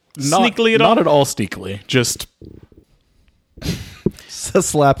sneakily at all? Not at all sneakily. Just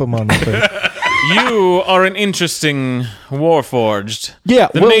Slap him on the face. You are an interesting Warforged. Yeah,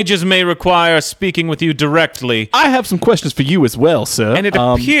 The well- mages may require speaking with you directly. I have some questions for you as well, sir. And it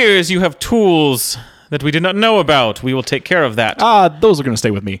appears you have tools that we did not know about. We will take care of that. Those are going to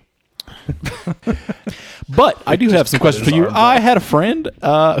stay with me. But I do have some questions for you. I had a friend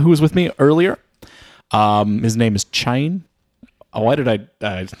who was with me earlier. His name is Chain. Why did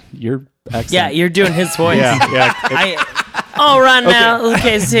I? Your accent? yeah, you're doing his voice. yeah. All right now,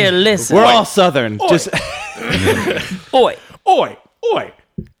 okay, so here, listen. We're all Southern. Just Oi. Oi.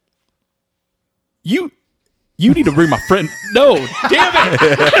 You You need to bring my friend. No, damn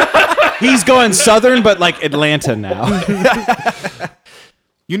it! He's going southern, but like Atlanta now.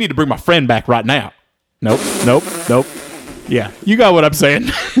 You need to bring my friend back right now. Nope. Yeah, you got what I'm saying.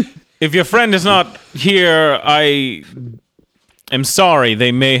 If your friend is not here, I am sorry.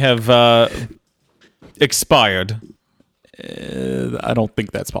 They may have expired. I don't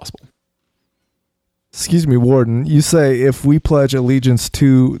think that's possible. Excuse me, Warden. You say if we pledge allegiance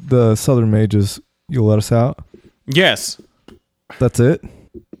to the Southern Mages, you'll let us out? Yes. That's it?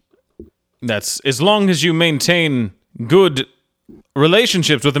 That's as long as you maintain good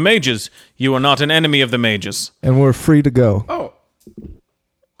relationships with the mages, you are not an enemy of the mages. And we're free to go. Oh.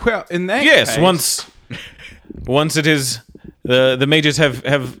 Well, in that Yes, case, once it is the mages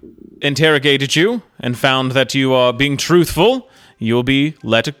have interrogated you and found that you are being truthful, you'll be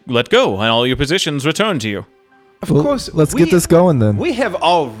let go and all your positions returned to you. Of course. Let's get this going then. We have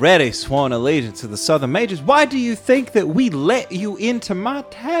already sworn allegiance to the Southern Mages. Why do you think that we let you into my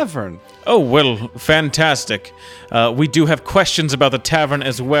tavern? Oh, well, fantastic. We do have questions about the tavern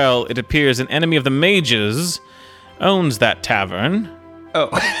as well. It appears an enemy of the mages owns that tavern.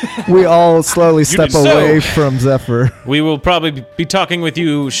 We all slowly step so. away from Zephyr. We will probably be talking with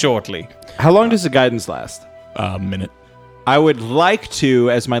you shortly. How long does the guidance last? A minute. I would like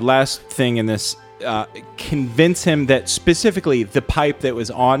to, as my last thing in this, convince him that specifically the pipe that was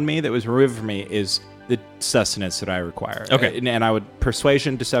on me, that was removed from me, is the sustenance that I require. Okay. And I would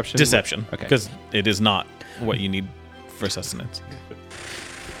persuasion, deception? Deception, Okay. because it is not what you need for sustenance.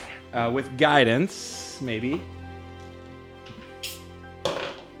 With guidance, maybe.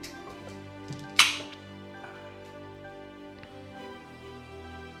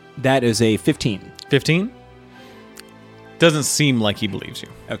 That is a 15. 15? Doesn't seem like he believes you.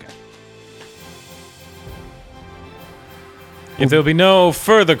 Okay. If there'll be no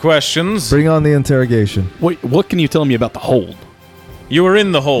further questions, Bring on the interrogation. Wait, what can you tell me about the hold? you are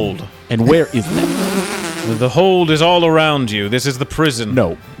in the hold. And where is that? The hold is all around you. This is the prison.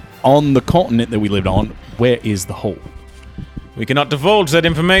 No. On the continent that we lived on, where is the hold? We cannot divulge that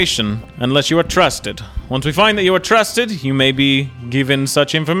information unless you are trusted. Once we find that you are trusted, you may be given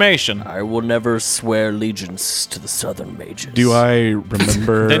such information. I will never swear allegiance to the Southern Mages. Do I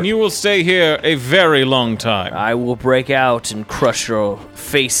remember? Then you will stay here a very long time. I will break out and crush your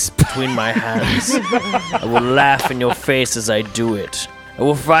face between my hands. I will laugh in your face as I do it. I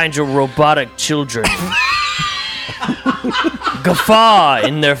will find your robotic children. Guffaw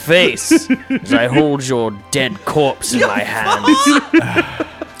in their face as I hold your dead corpse in my hands.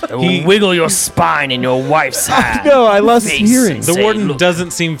 I will wiggle your spine in your wife's hand. No, I lost face hearing. and The say, warden "Look,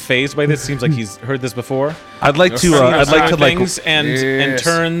 doesn't seem fazed by this. Seems like he's heard this before. I'd like to things and Yes.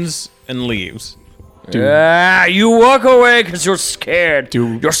 turns and leaves. You walk away because you're scared.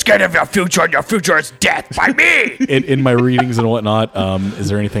 Dude. You're scared of your future, and your future is death by me. in my readings and whatnot, is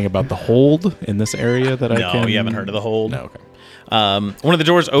there anything about the hold in this area that I No, can... you haven't heard of the hold. No, okay. One of the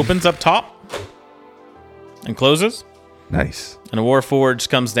doors opens up top and closes, Nice. and a warforged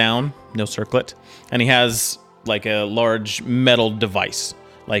comes down, no circlet, and he has like a large metal device,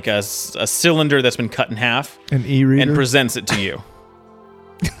 like a cylinder that's been cut in half, An e-reader? and presents it to you.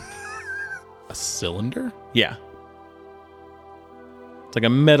 A cylinder? Yeah. It's like a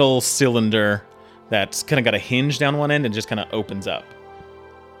metal cylinder that's kind of got a hinge down one end and just kind of opens up.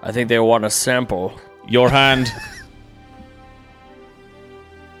 I think they want a sample. Your hand.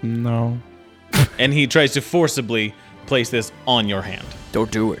 No. And he tries to forcibly place this on your hand.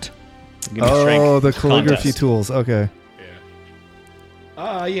 Don't do it. Give me a strength Oh, the calligraphy contest. tools. Okay.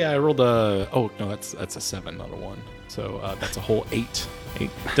 Yeah, I rolled a... Oh, no, that's a 7, not a 1. So that's a whole 8.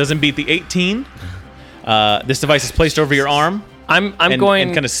 Doesn't beat the 18. This device is placed over your arm. I'm and, going.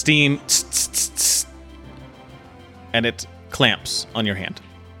 and kind of steam, and it clamps on your hand.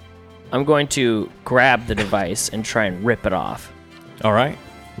 I'm going to grab the device and try and rip it off. All right.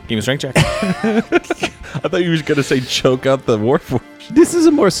 Give me a strength check. I thought you were going to say choke out the Warforged. This is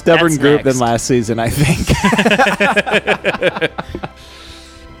a more stubborn That's group next. than last season, I think.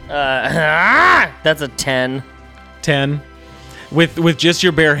 That's a 10. 10. With just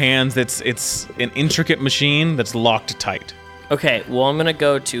your bare hands, it's an intricate machine that's locked tight. Okay, well, I'm gonna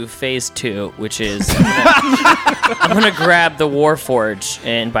go to phase 2, which is I'm gonna grab the Warforged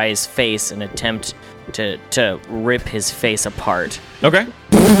and by his face and attempt to rip his face apart. Okay.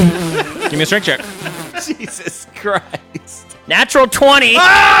 Give me a strength check. Jesus Christ. Natural 20. Oh,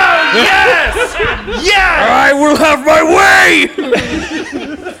 yes! I will have my way.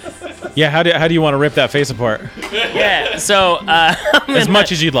 Yeah, how do you want to rip that face apart? Yeah. So As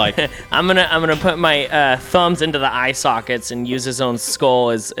much as you'd like. I'm gonna put my thumbs into the eye sockets and use his own skull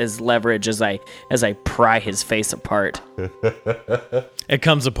as leverage as I pry his face apart. It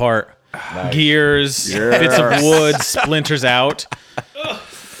comes apart. Gears, bits of wood, splinters out.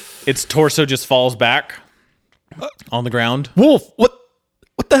 Its torso just falls back on the ground. Wolf, what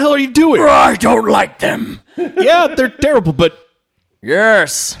the hell are you doing? I don't like them. Yeah, they're terrible, but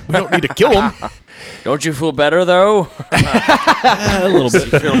Yes. we don't need to kill them. Don't you feel better though? A little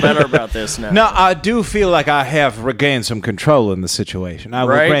bit. Feel better about this now. No, I do feel like I have regained some control in the situation. I will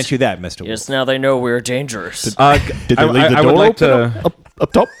Right? grant you that, Mr. Yes, now they know we're dangerous. Did they leave the I would door like open to.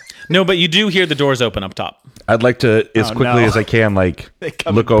 up top? No, but you do hear the doors open up top. I'd like to, as quickly no. as I can, like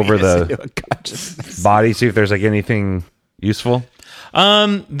look over the body, see if there's like anything useful.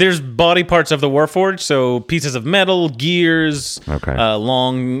 There's body parts of the Warforged, so pieces of metal, gears, Okay.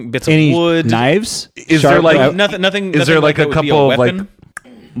 Long bits of Any wood. knives? Is there Sharp- like Nothing. Is there like that a would be couple of weapon.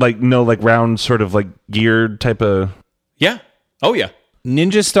 like round sort of like geared type of? Yeah. Oh yeah.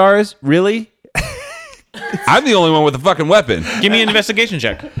 ninja stars? Really? I'm the only one with a fucking weapon. Give me an investigation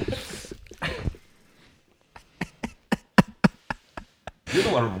check. You're the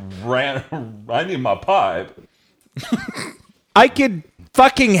one I need my pipe. I could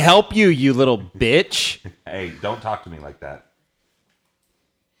fucking help you, you little bitch. Hey, don't talk to me like that.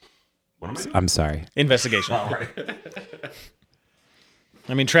 What am I? I'm sorry. Investigation. Right.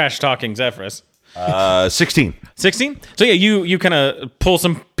 I mean, trash talking Zephyrus. 16. 16. So yeah, you kind of pull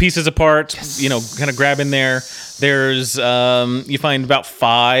some pieces apart. You know, kind of grab in there. There's you find about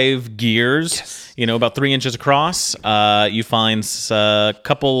 5 gears. You know, about 3 inches across. You find a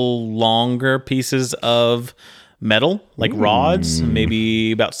couple longer pieces of metal, like rods,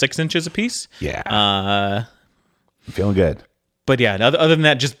 maybe about 6 inches a piece. Yeah. Feeling good. But yeah, other than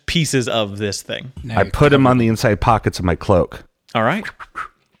that, just pieces of this thing. I put them on the inside pockets of my cloak. All right.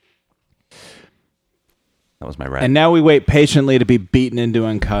 That was my rat. And now we wait patiently to be beaten into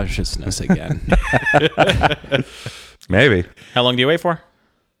unconsciousness again. Maybe. How long do you wait for?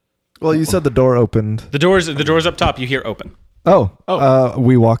 Well, you said the door opened. The doors up top. You hear open.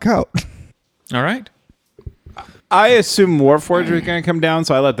 We walk out. All right. I assume Warforged are going to come down,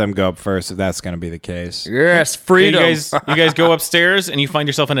 so I let them go up first if that's going to be the case. Yes, So freedom. you guys go upstairs and you find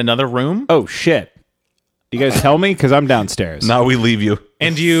yourself in another room. Oh, shit. You guys tell me? Because I'm downstairs. Now we leave you.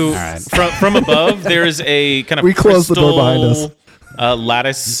 And you, from above, there is a kind of We close the door behind us.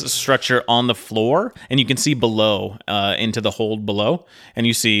 lattice structure on the floor, and you can see below, into the hold below, and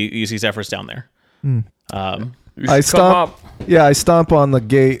you see Zephyrus down there. I stomp. Yeah, I stomp on the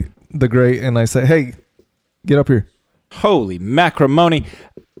grate, and I say, "Hey, get up here." Holy macrimony.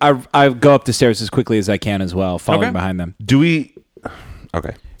 I go up the stairs as quickly as I can as well, following Okay. behind them. Do we?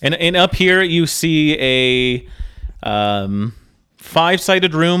 Okay. And up here you see a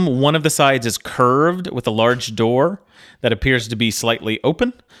 5-sided room. One of the sides is curved with a large door that appears to be slightly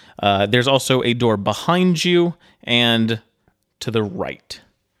open. There's also a door behind you and to the right.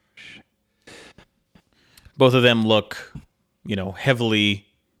 Both of them look, heavily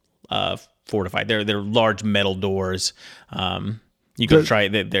fortified. They're large metal doors. You can try.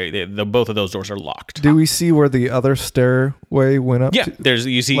 Both of those doors are locked. Do we see where the other stairway went up? Yeah, to?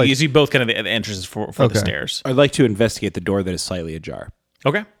 you see both kind of the entrances for the Okay. stairs. I'd like to investigate the door that is slightly ajar.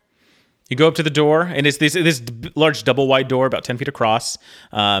 Okay. You go up to the door, and it's this large double wide door, about 10 feet across,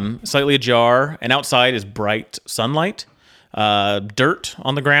 slightly ajar, and outside is bright sunlight, dirt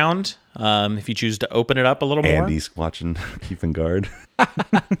on the ground. If you choose to open it up a little more. Andy's watching, keeping guard.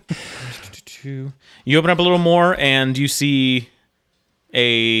 You open up a little more, and you see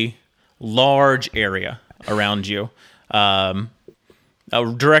a large area around you.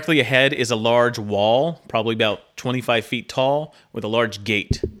 Directly ahead is a large wall, probably about 25 feet tall, with a large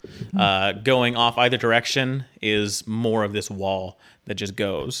gate. Going off either direction is more of this wall that just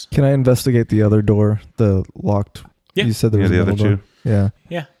goes. Can I investigate the other door, the locked? Yeah. You said there Yeah, was the another other door. two. Yeah.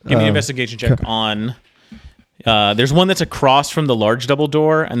 Yeah. Give me an investigation check on... there's one that's across from the large double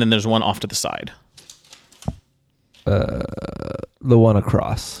door, and then there's one off to the side. The one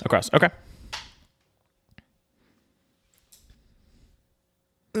across. Across. Okay.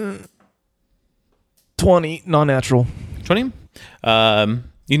 20, non-natural. 20.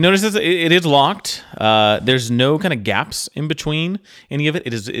 You notice it is locked. There's no kind of gaps in between any of it.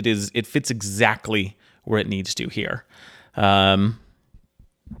 It fits exactly where it needs to here.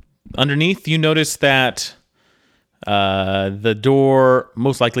 Underneath, you notice that the door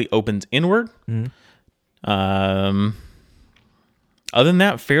most likely opens inward. Other than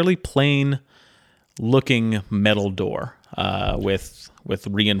that, fairly plain looking metal door. with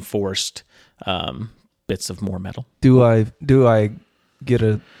reinforced bits of more metal. Do I get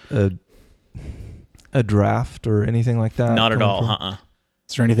a draft or anything like that? Not at coming all. from-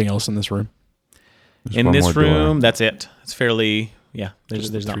 Is there anything else in this room? In one this more door. room, that's it. It's fairly There's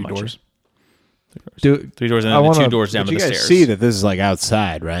Just not three much. doors. Do 3 doors and I then the wanna- 2 doors down But to you the guys stairs. see that this is like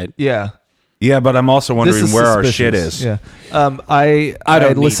outside, right? yeah. Yeah, but I'm also This wondering is where our shit suspicious. is. Yeah. I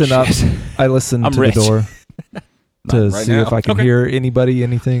don't need listen up. shit. I listen I'm to rich. the door to right see now. if I can Okay. hear anybody,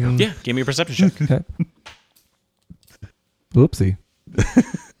 anything. Yeah, give me a perception check. Okay. Whoopsie.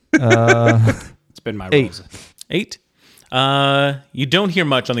 It's been my 8. rules. 8. You don't hear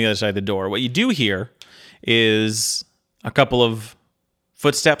much on the other side of the door. What you do hear is a couple of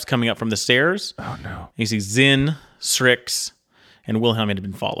footsteps coming up from the stairs. Oh no. You see Zinn, Strix, and Wilhelm had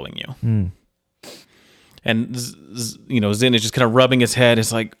been following you. And Zinn is just kind of rubbing his head.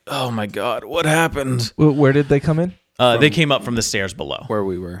 It's like, oh my god, what happened? Where did they come in? They came up from the stairs below, Where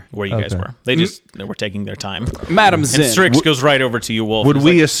we were. where you guys Okay. were. They just were taking their time. Madam And Zinn. Strix goes right over to you, Wolf. would He's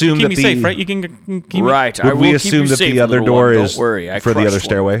we like, assume keep that me the- safe, right? You can keep me. Right. I Would we will keep assume you that safe, the other little door one. is Don't worry. I for the crushed other one of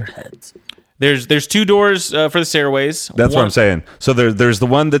stairway? your heads. There's 2 doors for the stairways. That's what One- I'm saying. So there's the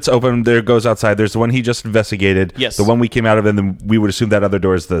one that's open. There goes outside. There's the one he just investigated. Yes. The one we came out of, and then we would assume that other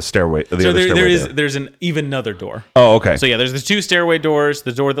door is the stairway. The So other stairway door. there's an even another door. Oh, okay. So yeah, there's the 2 stairway doors,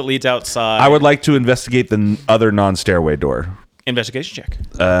 the door that leads outside. I would like to investigate the other non-stairway door investigation check.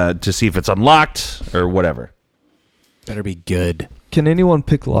 to see if it's unlocked or whatever. Better be good. Can anyone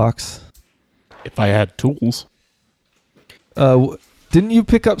pick locks? If I had tools. Didn't you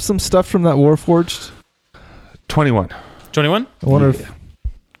pick up some stuff from that Warforged? 21. 21. I wonder if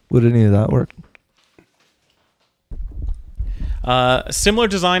would any of that work? Similar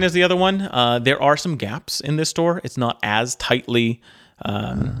design as the other one. There are some gaps in this door. It's not as tightly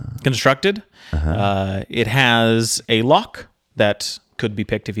constructed. It has a lock that could be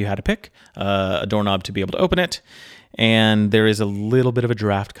picked if you had to pick, a doorknob to be able to open it, and there is a little bit of a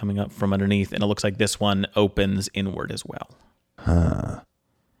draft coming up from underneath, and it looks like this one opens inward as well.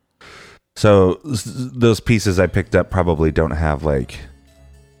 So those pieces I picked up probably don't have like.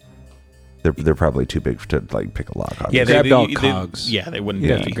 They're probably too big to like pick a lock. Yeah, Grabbed all cogs. Yeah, they wouldn't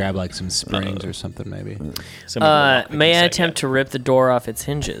You have to be. grab like some springs or something, maybe. similar to the lock May I set attempt to rip the door off its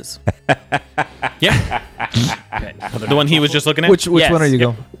hinges? yet. Yeah, the one he was just looking at. Which Yes. one are you Yep.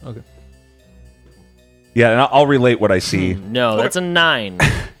 going? Okay. Yeah, and I'll relate what I see. No, that's a 9.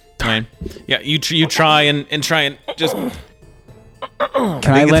 Fine. Yeah, you try and try and just. Can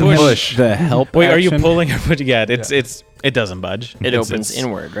I think lend it's him push. the help Wait, are you action? pulling or putting? Yeah, it doesn't budge. It It's- opens it's-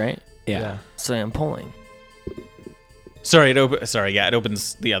 inward, right? Yeah. So I'm pulling. Sorry, it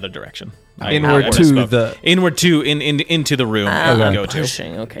opens the other direction. Inward to misspoke. the- inward to into the room Ah, you I'm go to.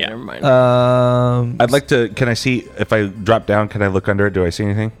 pushing. Okay, Yeah. never mind. I'd like to. Can I see if I drop down? Can I look under it? Do I see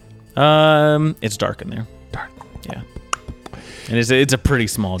anything? It's dark in there. Dark. Yeah. And it's a pretty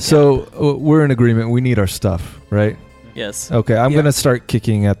small gap. So we're in agreement. We need our stuff, right? yes. Okay, I'm gonna start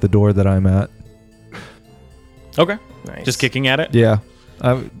kicking at the door that I'm at. Okay. Nice. Just kicking at it. Yeah.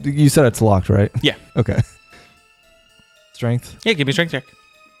 You said it's locked, right? Yeah. Okay. Strength. Yeah, give me a strength check.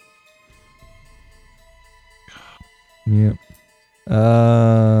 Yep.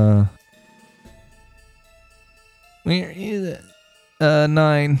 Where is it?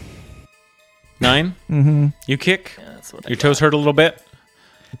 9. 9. Mm-hmm. You kick. Yeah, that's what I Your toes hurt a little bit.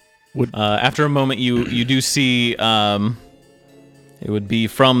 Would- After a moment, you do see it would be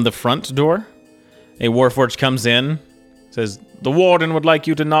from the front door. A Warforged comes in, says, "The warden would like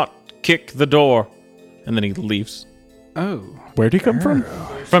you to not kick the door," and then he leaves Oh. Where'd he come from?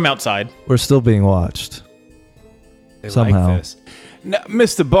 from outside. We're still being watched. They Somehow. like this. Now,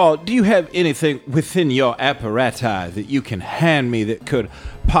 Mr. Ball, do you have anything within your apparatus that you can hand me that could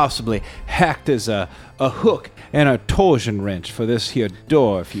possibly act as a hook and a torsion wrench for this here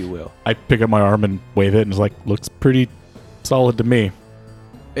door, if you will? I pick up my arm and wave it, and it's like, looks pretty solid to me.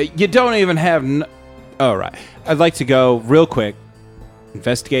 You don't even have... All right. I'd like to go real quick,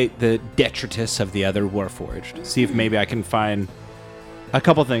 investigate the detritus of the other Warforged, see if maybe I can find a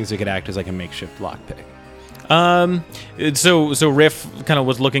couple things that could act as like a makeshift lockpick. So Riff kind of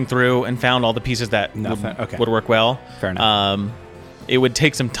was looking through and found all the pieces that Nothing. Okay. would work well. Fair enough. It would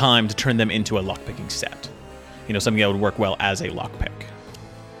take some time to turn them into a lockpicking set. Something that would work well as a lockpick.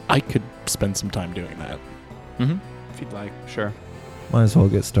 I could spend some time doing that. If you'd like, sure. Might as well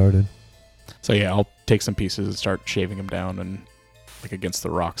get started. So yeah, I'll take some pieces and start shaving them down and like against the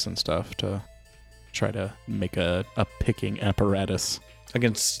rocks and stuff to try to make a picking apparatus.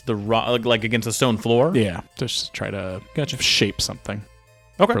 Against the rock, like against the stone floor. Yeah, just try to shape something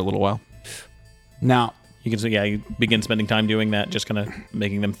Okay. for a little while. Now, You can you begin spending time doing that, just kind of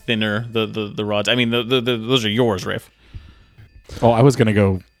making them thinner. The rods. I mean, those are yours, Riff. Oh, I was gonna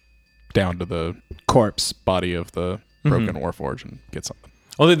go down to the Corpse. body of the broken Warforged and get something.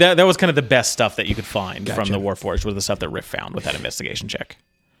 Well, that was kind of the best stuff that you could find Gotcha. from the Warforged, was the stuff that Riff found with that investigation check.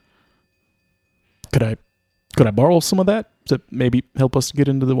 Could I borrow some of that to maybe help us get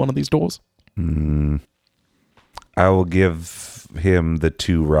into one of these doors? I will give him the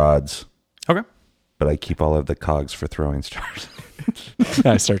 2 rods, Okay. but I keep all of the cogs for throwing stars.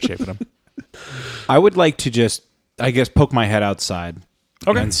 I start shaping them. I would like to just, I guess, poke my head outside.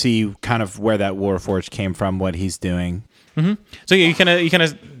 Okay. And see kind of where that Warforged came from, what he's doing. So yeah, you kind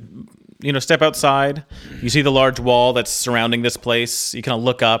of step outside. You see the large wall that's surrounding this place. You kind of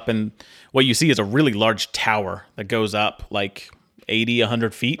look up, and what you see is a really large tower that goes up like 80,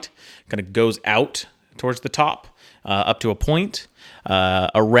 100 feet. Kind of goes out towards the top, up to a point.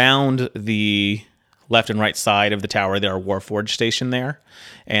 Around the left and right side of the tower, there are Warforged stationed there.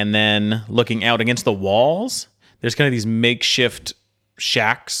 And then looking out against the walls, there's kind of these makeshift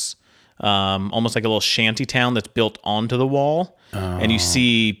shacks, almost like a little shanty town that's built onto the wall. And you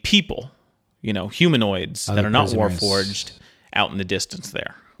see people, humanoids that are not prisoners. Warforged out in the distance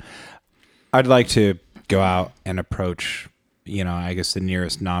there. I'd like to go out and approach, I guess the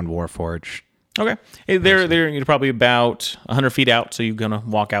nearest non-Warforged. Okay. Hey, they're probably about 100 feet out, so you're going to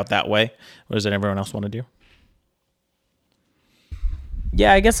walk out that way. What does everyone else want to do?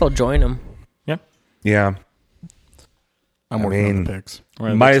 Yeah, I guess I'll join them. Yeah. Yeah. I'm working on the pigs.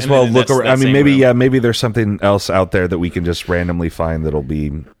 Might as well look around. I mean, maybe maybe there's something else out there that we can just randomly find that'll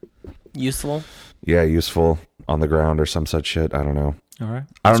be Useful. useful on the ground or some such shit. I don't know. All right.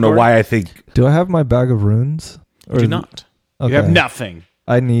 I don't know why I think. Do I have my bag of runes? You do not. Okay. You have nothing.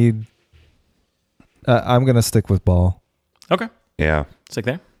 I need. I'm gonna stick with ball. Okay. Yeah. Stick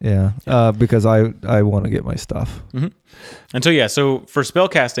there. Yeah. Because I want to get my stuff. And so for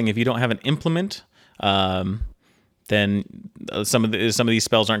spellcasting, if you don't have an implement, then some of these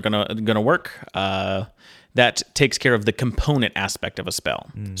spells aren't gonna work. That takes care of the component aspect of a spell.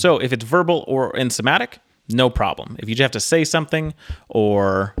 So if it's verbal or in somatic, no problem. If you just have to say something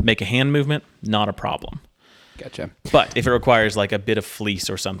or make a hand movement, not a problem. Gotcha. But if it requires like a bit of fleece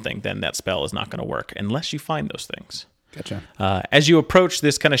or something, then that spell is not going to work unless you find those things. Gotcha. As you approach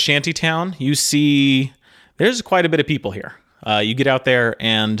this kind of shanty town, you see there's quite a bit of people here. You get out there,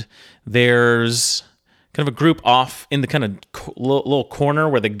 and there's kind of a group off in the kind of little corner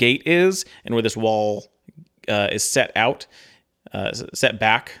where the gate is and where this wall is set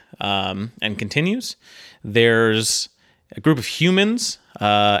back and continues. There's a group of humans,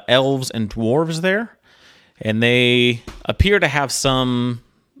 elves, and dwarves there. And they appear to have some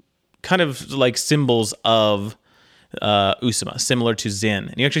kind of like symbols of Usama, similar to Zin.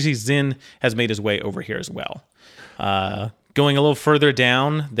 And you actually see Zin has made his way over here as well. Going a little further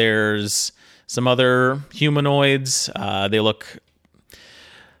down, there's some other humanoids. They look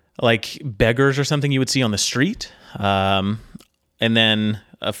like beggars or something you would see on the street. And then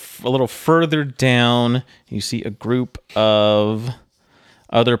a little further down, you see a group of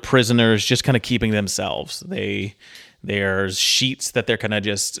other prisoners just kind of keeping themselves. There's sheets that they're kind of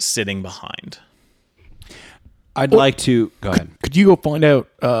just sitting behind. I'd like to go ahead. Could you go find out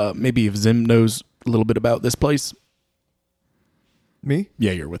maybe if Zim knows a little bit about this place? Me?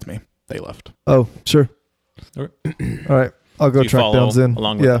 Yeah, you're with me. They left. Oh, sure. Okay. All right. I'll go You track follow down Zin.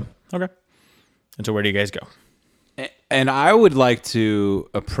 along with Yeah. them. Okay. And so where do you guys go? And I would like to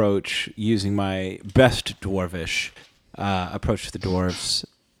approach using my best dwarvish approach to the dwarves.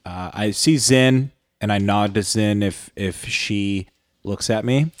 I see Zin, and I nod to Zin if she looks at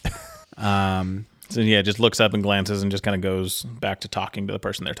me. So yeah, just looks up and glances and just kind of goes back to talking to the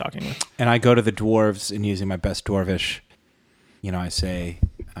person they're talking with. And I go to the dwarves, and using my best dwarvish, I say,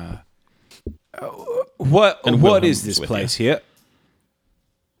 what Wilhelm is is this with place here?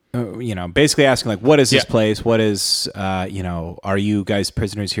 Basically asking, like, what is this Yeah. place? What is, are you guys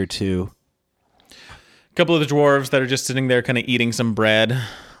prisoners here too? A couple of the dwarves that are just sitting there kind of eating some bread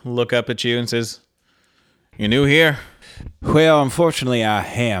look up at you and says, "You new here?" Well, unfortunately, I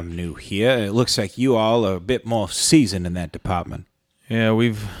am new here. It looks like you all are a bit more seasoned in that department. Yeah,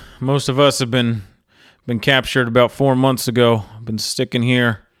 most of us have been captured about 4 months ago. Been sticking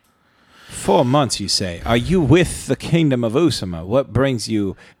here. 4 months, you say? Are you with the kingdom of Usama? What brings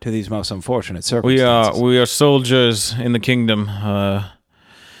you to these most unfortunate circumstances? We are soldiers in the kingdom.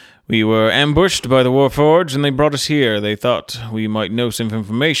 We were ambushed by the Warforged, and they brought us here. They thought we might know some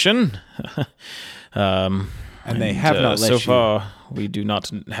information. And they have not let so you... far, we do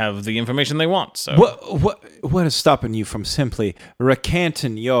not have the information they want. So What is stopping you from simply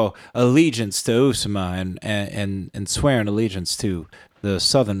recanting your allegiance to Usama and swearing allegiance to the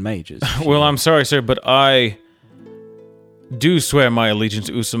Southern Mages? Well, I'm sorry, sir, but I do swear my allegiance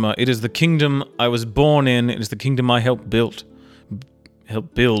to Usama. It is the kingdom I was born in. It is the kingdom I helped build.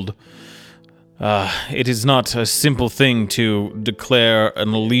 It is not a simple thing to declare an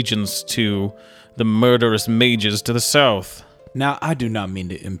allegiance to the murderous mages to the south. Now, I do not mean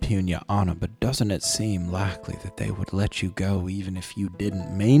to impugn your honor, but doesn't it seem likely that they would let you go even if you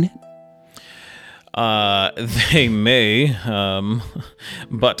didn't mean it? They may,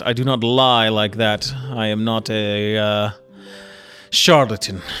 but I do not lie like that. I am not a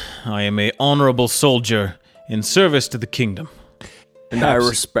charlatan. I am a honorable soldier in service to the kingdom. And I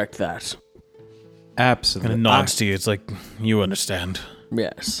respect that. Absolutely. And it nods to you. It's like, you understand.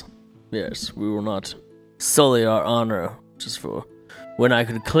 Yes. Yes, we will not sully our honor just for when I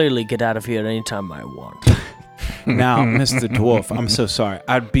could clearly get out of here anytime I want. Now, Mr. Dwarf, I'm so sorry.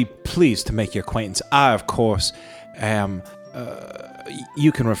 I'd be pleased to make your acquaintance. I, of course, am...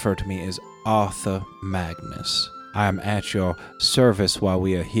 you can refer to me as Arthur Magnus. I am at your service while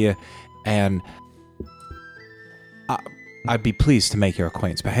we are here, and I'd be pleased to make your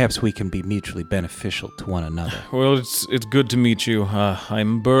acquaintance. Perhaps we can be mutually beneficial to one another. Well, it's good to meet you.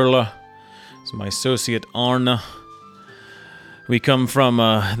 I'm Burla. It's my associate Arna. We come from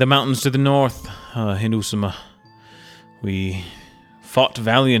the mountains to the north, in Usama. We fought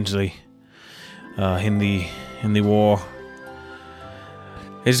valiantly in the war.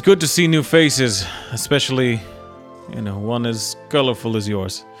 It's good to see new faces, especially, one as colorful as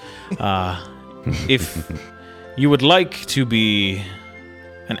yours. If you would like to be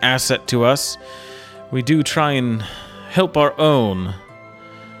an asset to us, we do try and help our own.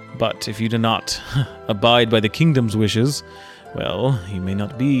 But if you do not abide by the kingdom's wishes, well, you may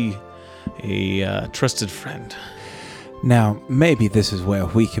not be a trusted friend. Now, maybe this is where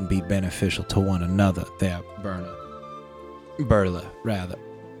we can be beneficial to one another there, Burla, rather.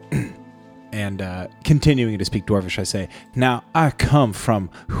 And continuing to speak Dwarvish, I say, now, I come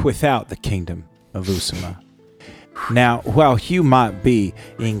from without the kingdom of Usama. Now, while you might be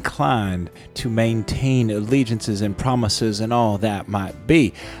inclined to maintain allegiances and promises and all that might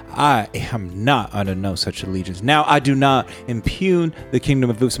be, I am not under no such allegiance. Now, I do not impugn the kingdom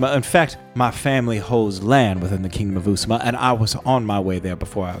of Usama. In fact, my family holds land within the kingdom of Usama, and I was on my way there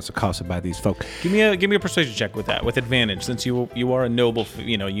before I was accosted by these folk. Give me a persuasion check with that, with advantage, since you are a noble.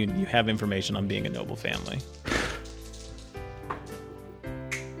 You have information on being a noble family.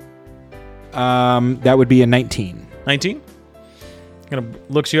 That would be a 19. 19? Kind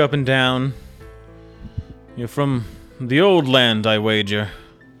of looks you up and down. You're from the old land, I wager.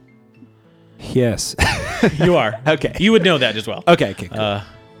 Yes. You are. Okay. You would know that as well. Okay, cool.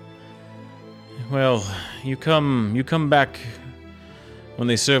 Well, you come back when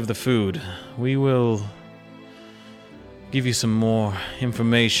they serve the food. We will give you some more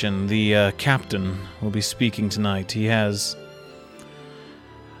information. The captain will be speaking tonight. He has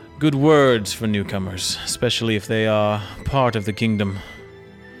good words for newcomers, especially if they are part of the kingdom.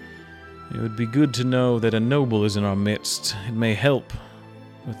 It would be good to know that a noble is in our midst. It may help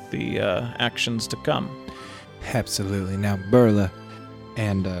with the actions to come. Absolutely. Now, Burla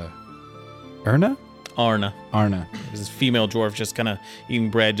and Arna. This female dwarf just kind of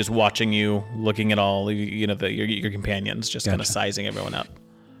eating bread, just watching you, looking at all your companions, just kind of sizing everyone up.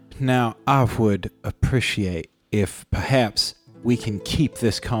 Now, I would appreciate if perhaps we can keep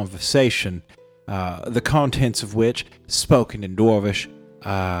this conversation, the contents of which, spoken in Dwarvish,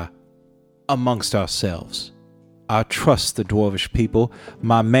 amongst ourselves. I trust the Dwarvish people.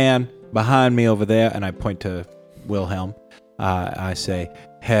 My man behind me over there, and I point to Wilhelm, I say,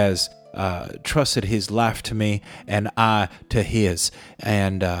 has trusted his life to me, and I to his.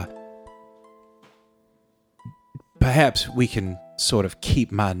 And perhaps we can sort of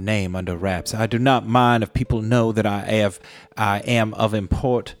keep my name under wraps. I do not mind if people know that I am of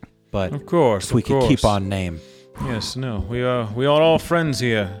import, but of course, if we could keep our name. Yes, no, we are all friends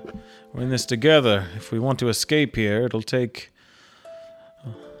here. We're in this together. If we want to escape here, it'll take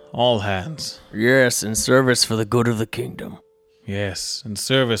all hands. Yes, in service for the good of the kingdom. Yes, in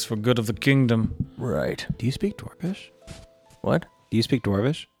service for good of the kingdom. Right. Do you speak Dwarvish? What? Do you speak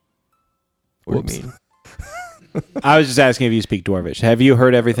Dwarvish? What do you mean? I was just asking if you speak Dwarvish. Have you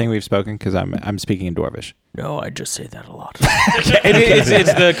heard everything we've spoken? Because I'm speaking in Dwarvish. No, I just say that a lot.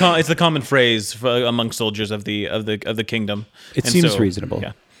 It's the common phrase among soldiers of the kingdom. It seems reasonable.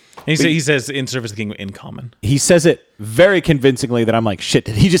 Yeah. He says in service of the king in common. He says it very convincingly that I'm like, shit,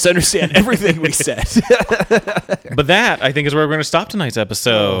 did he just understand everything we said? But that, I think, is where we're going to stop tonight's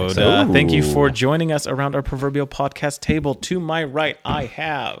episode. Thank you for joining us around our proverbial podcast table. To my right, I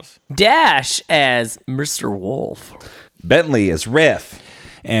have Dash as Mr. Wolf. Bentley is Riff.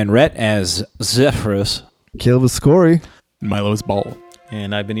 And Rhett as Zephyrus. Kill the Scory. Milo's ball.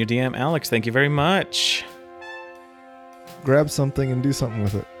 And I've been your DM, Alex. Thank you very much. Grab something and do something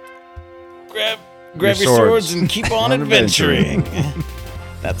with it. Grab your swords and keep on adventuring.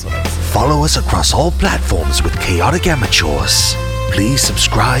 That's what I said. Follow us across all platforms with Chaotic Amateurs. Please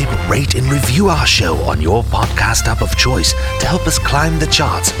subscribe, rate, and review our show on your podcast app of choice to help us climb the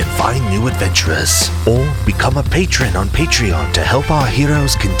charts and find new adventurers. Or become a patron on Patreon to help our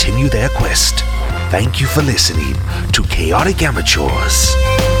heroes continue their quest. Thank you for listening to Chaotic Amateurs.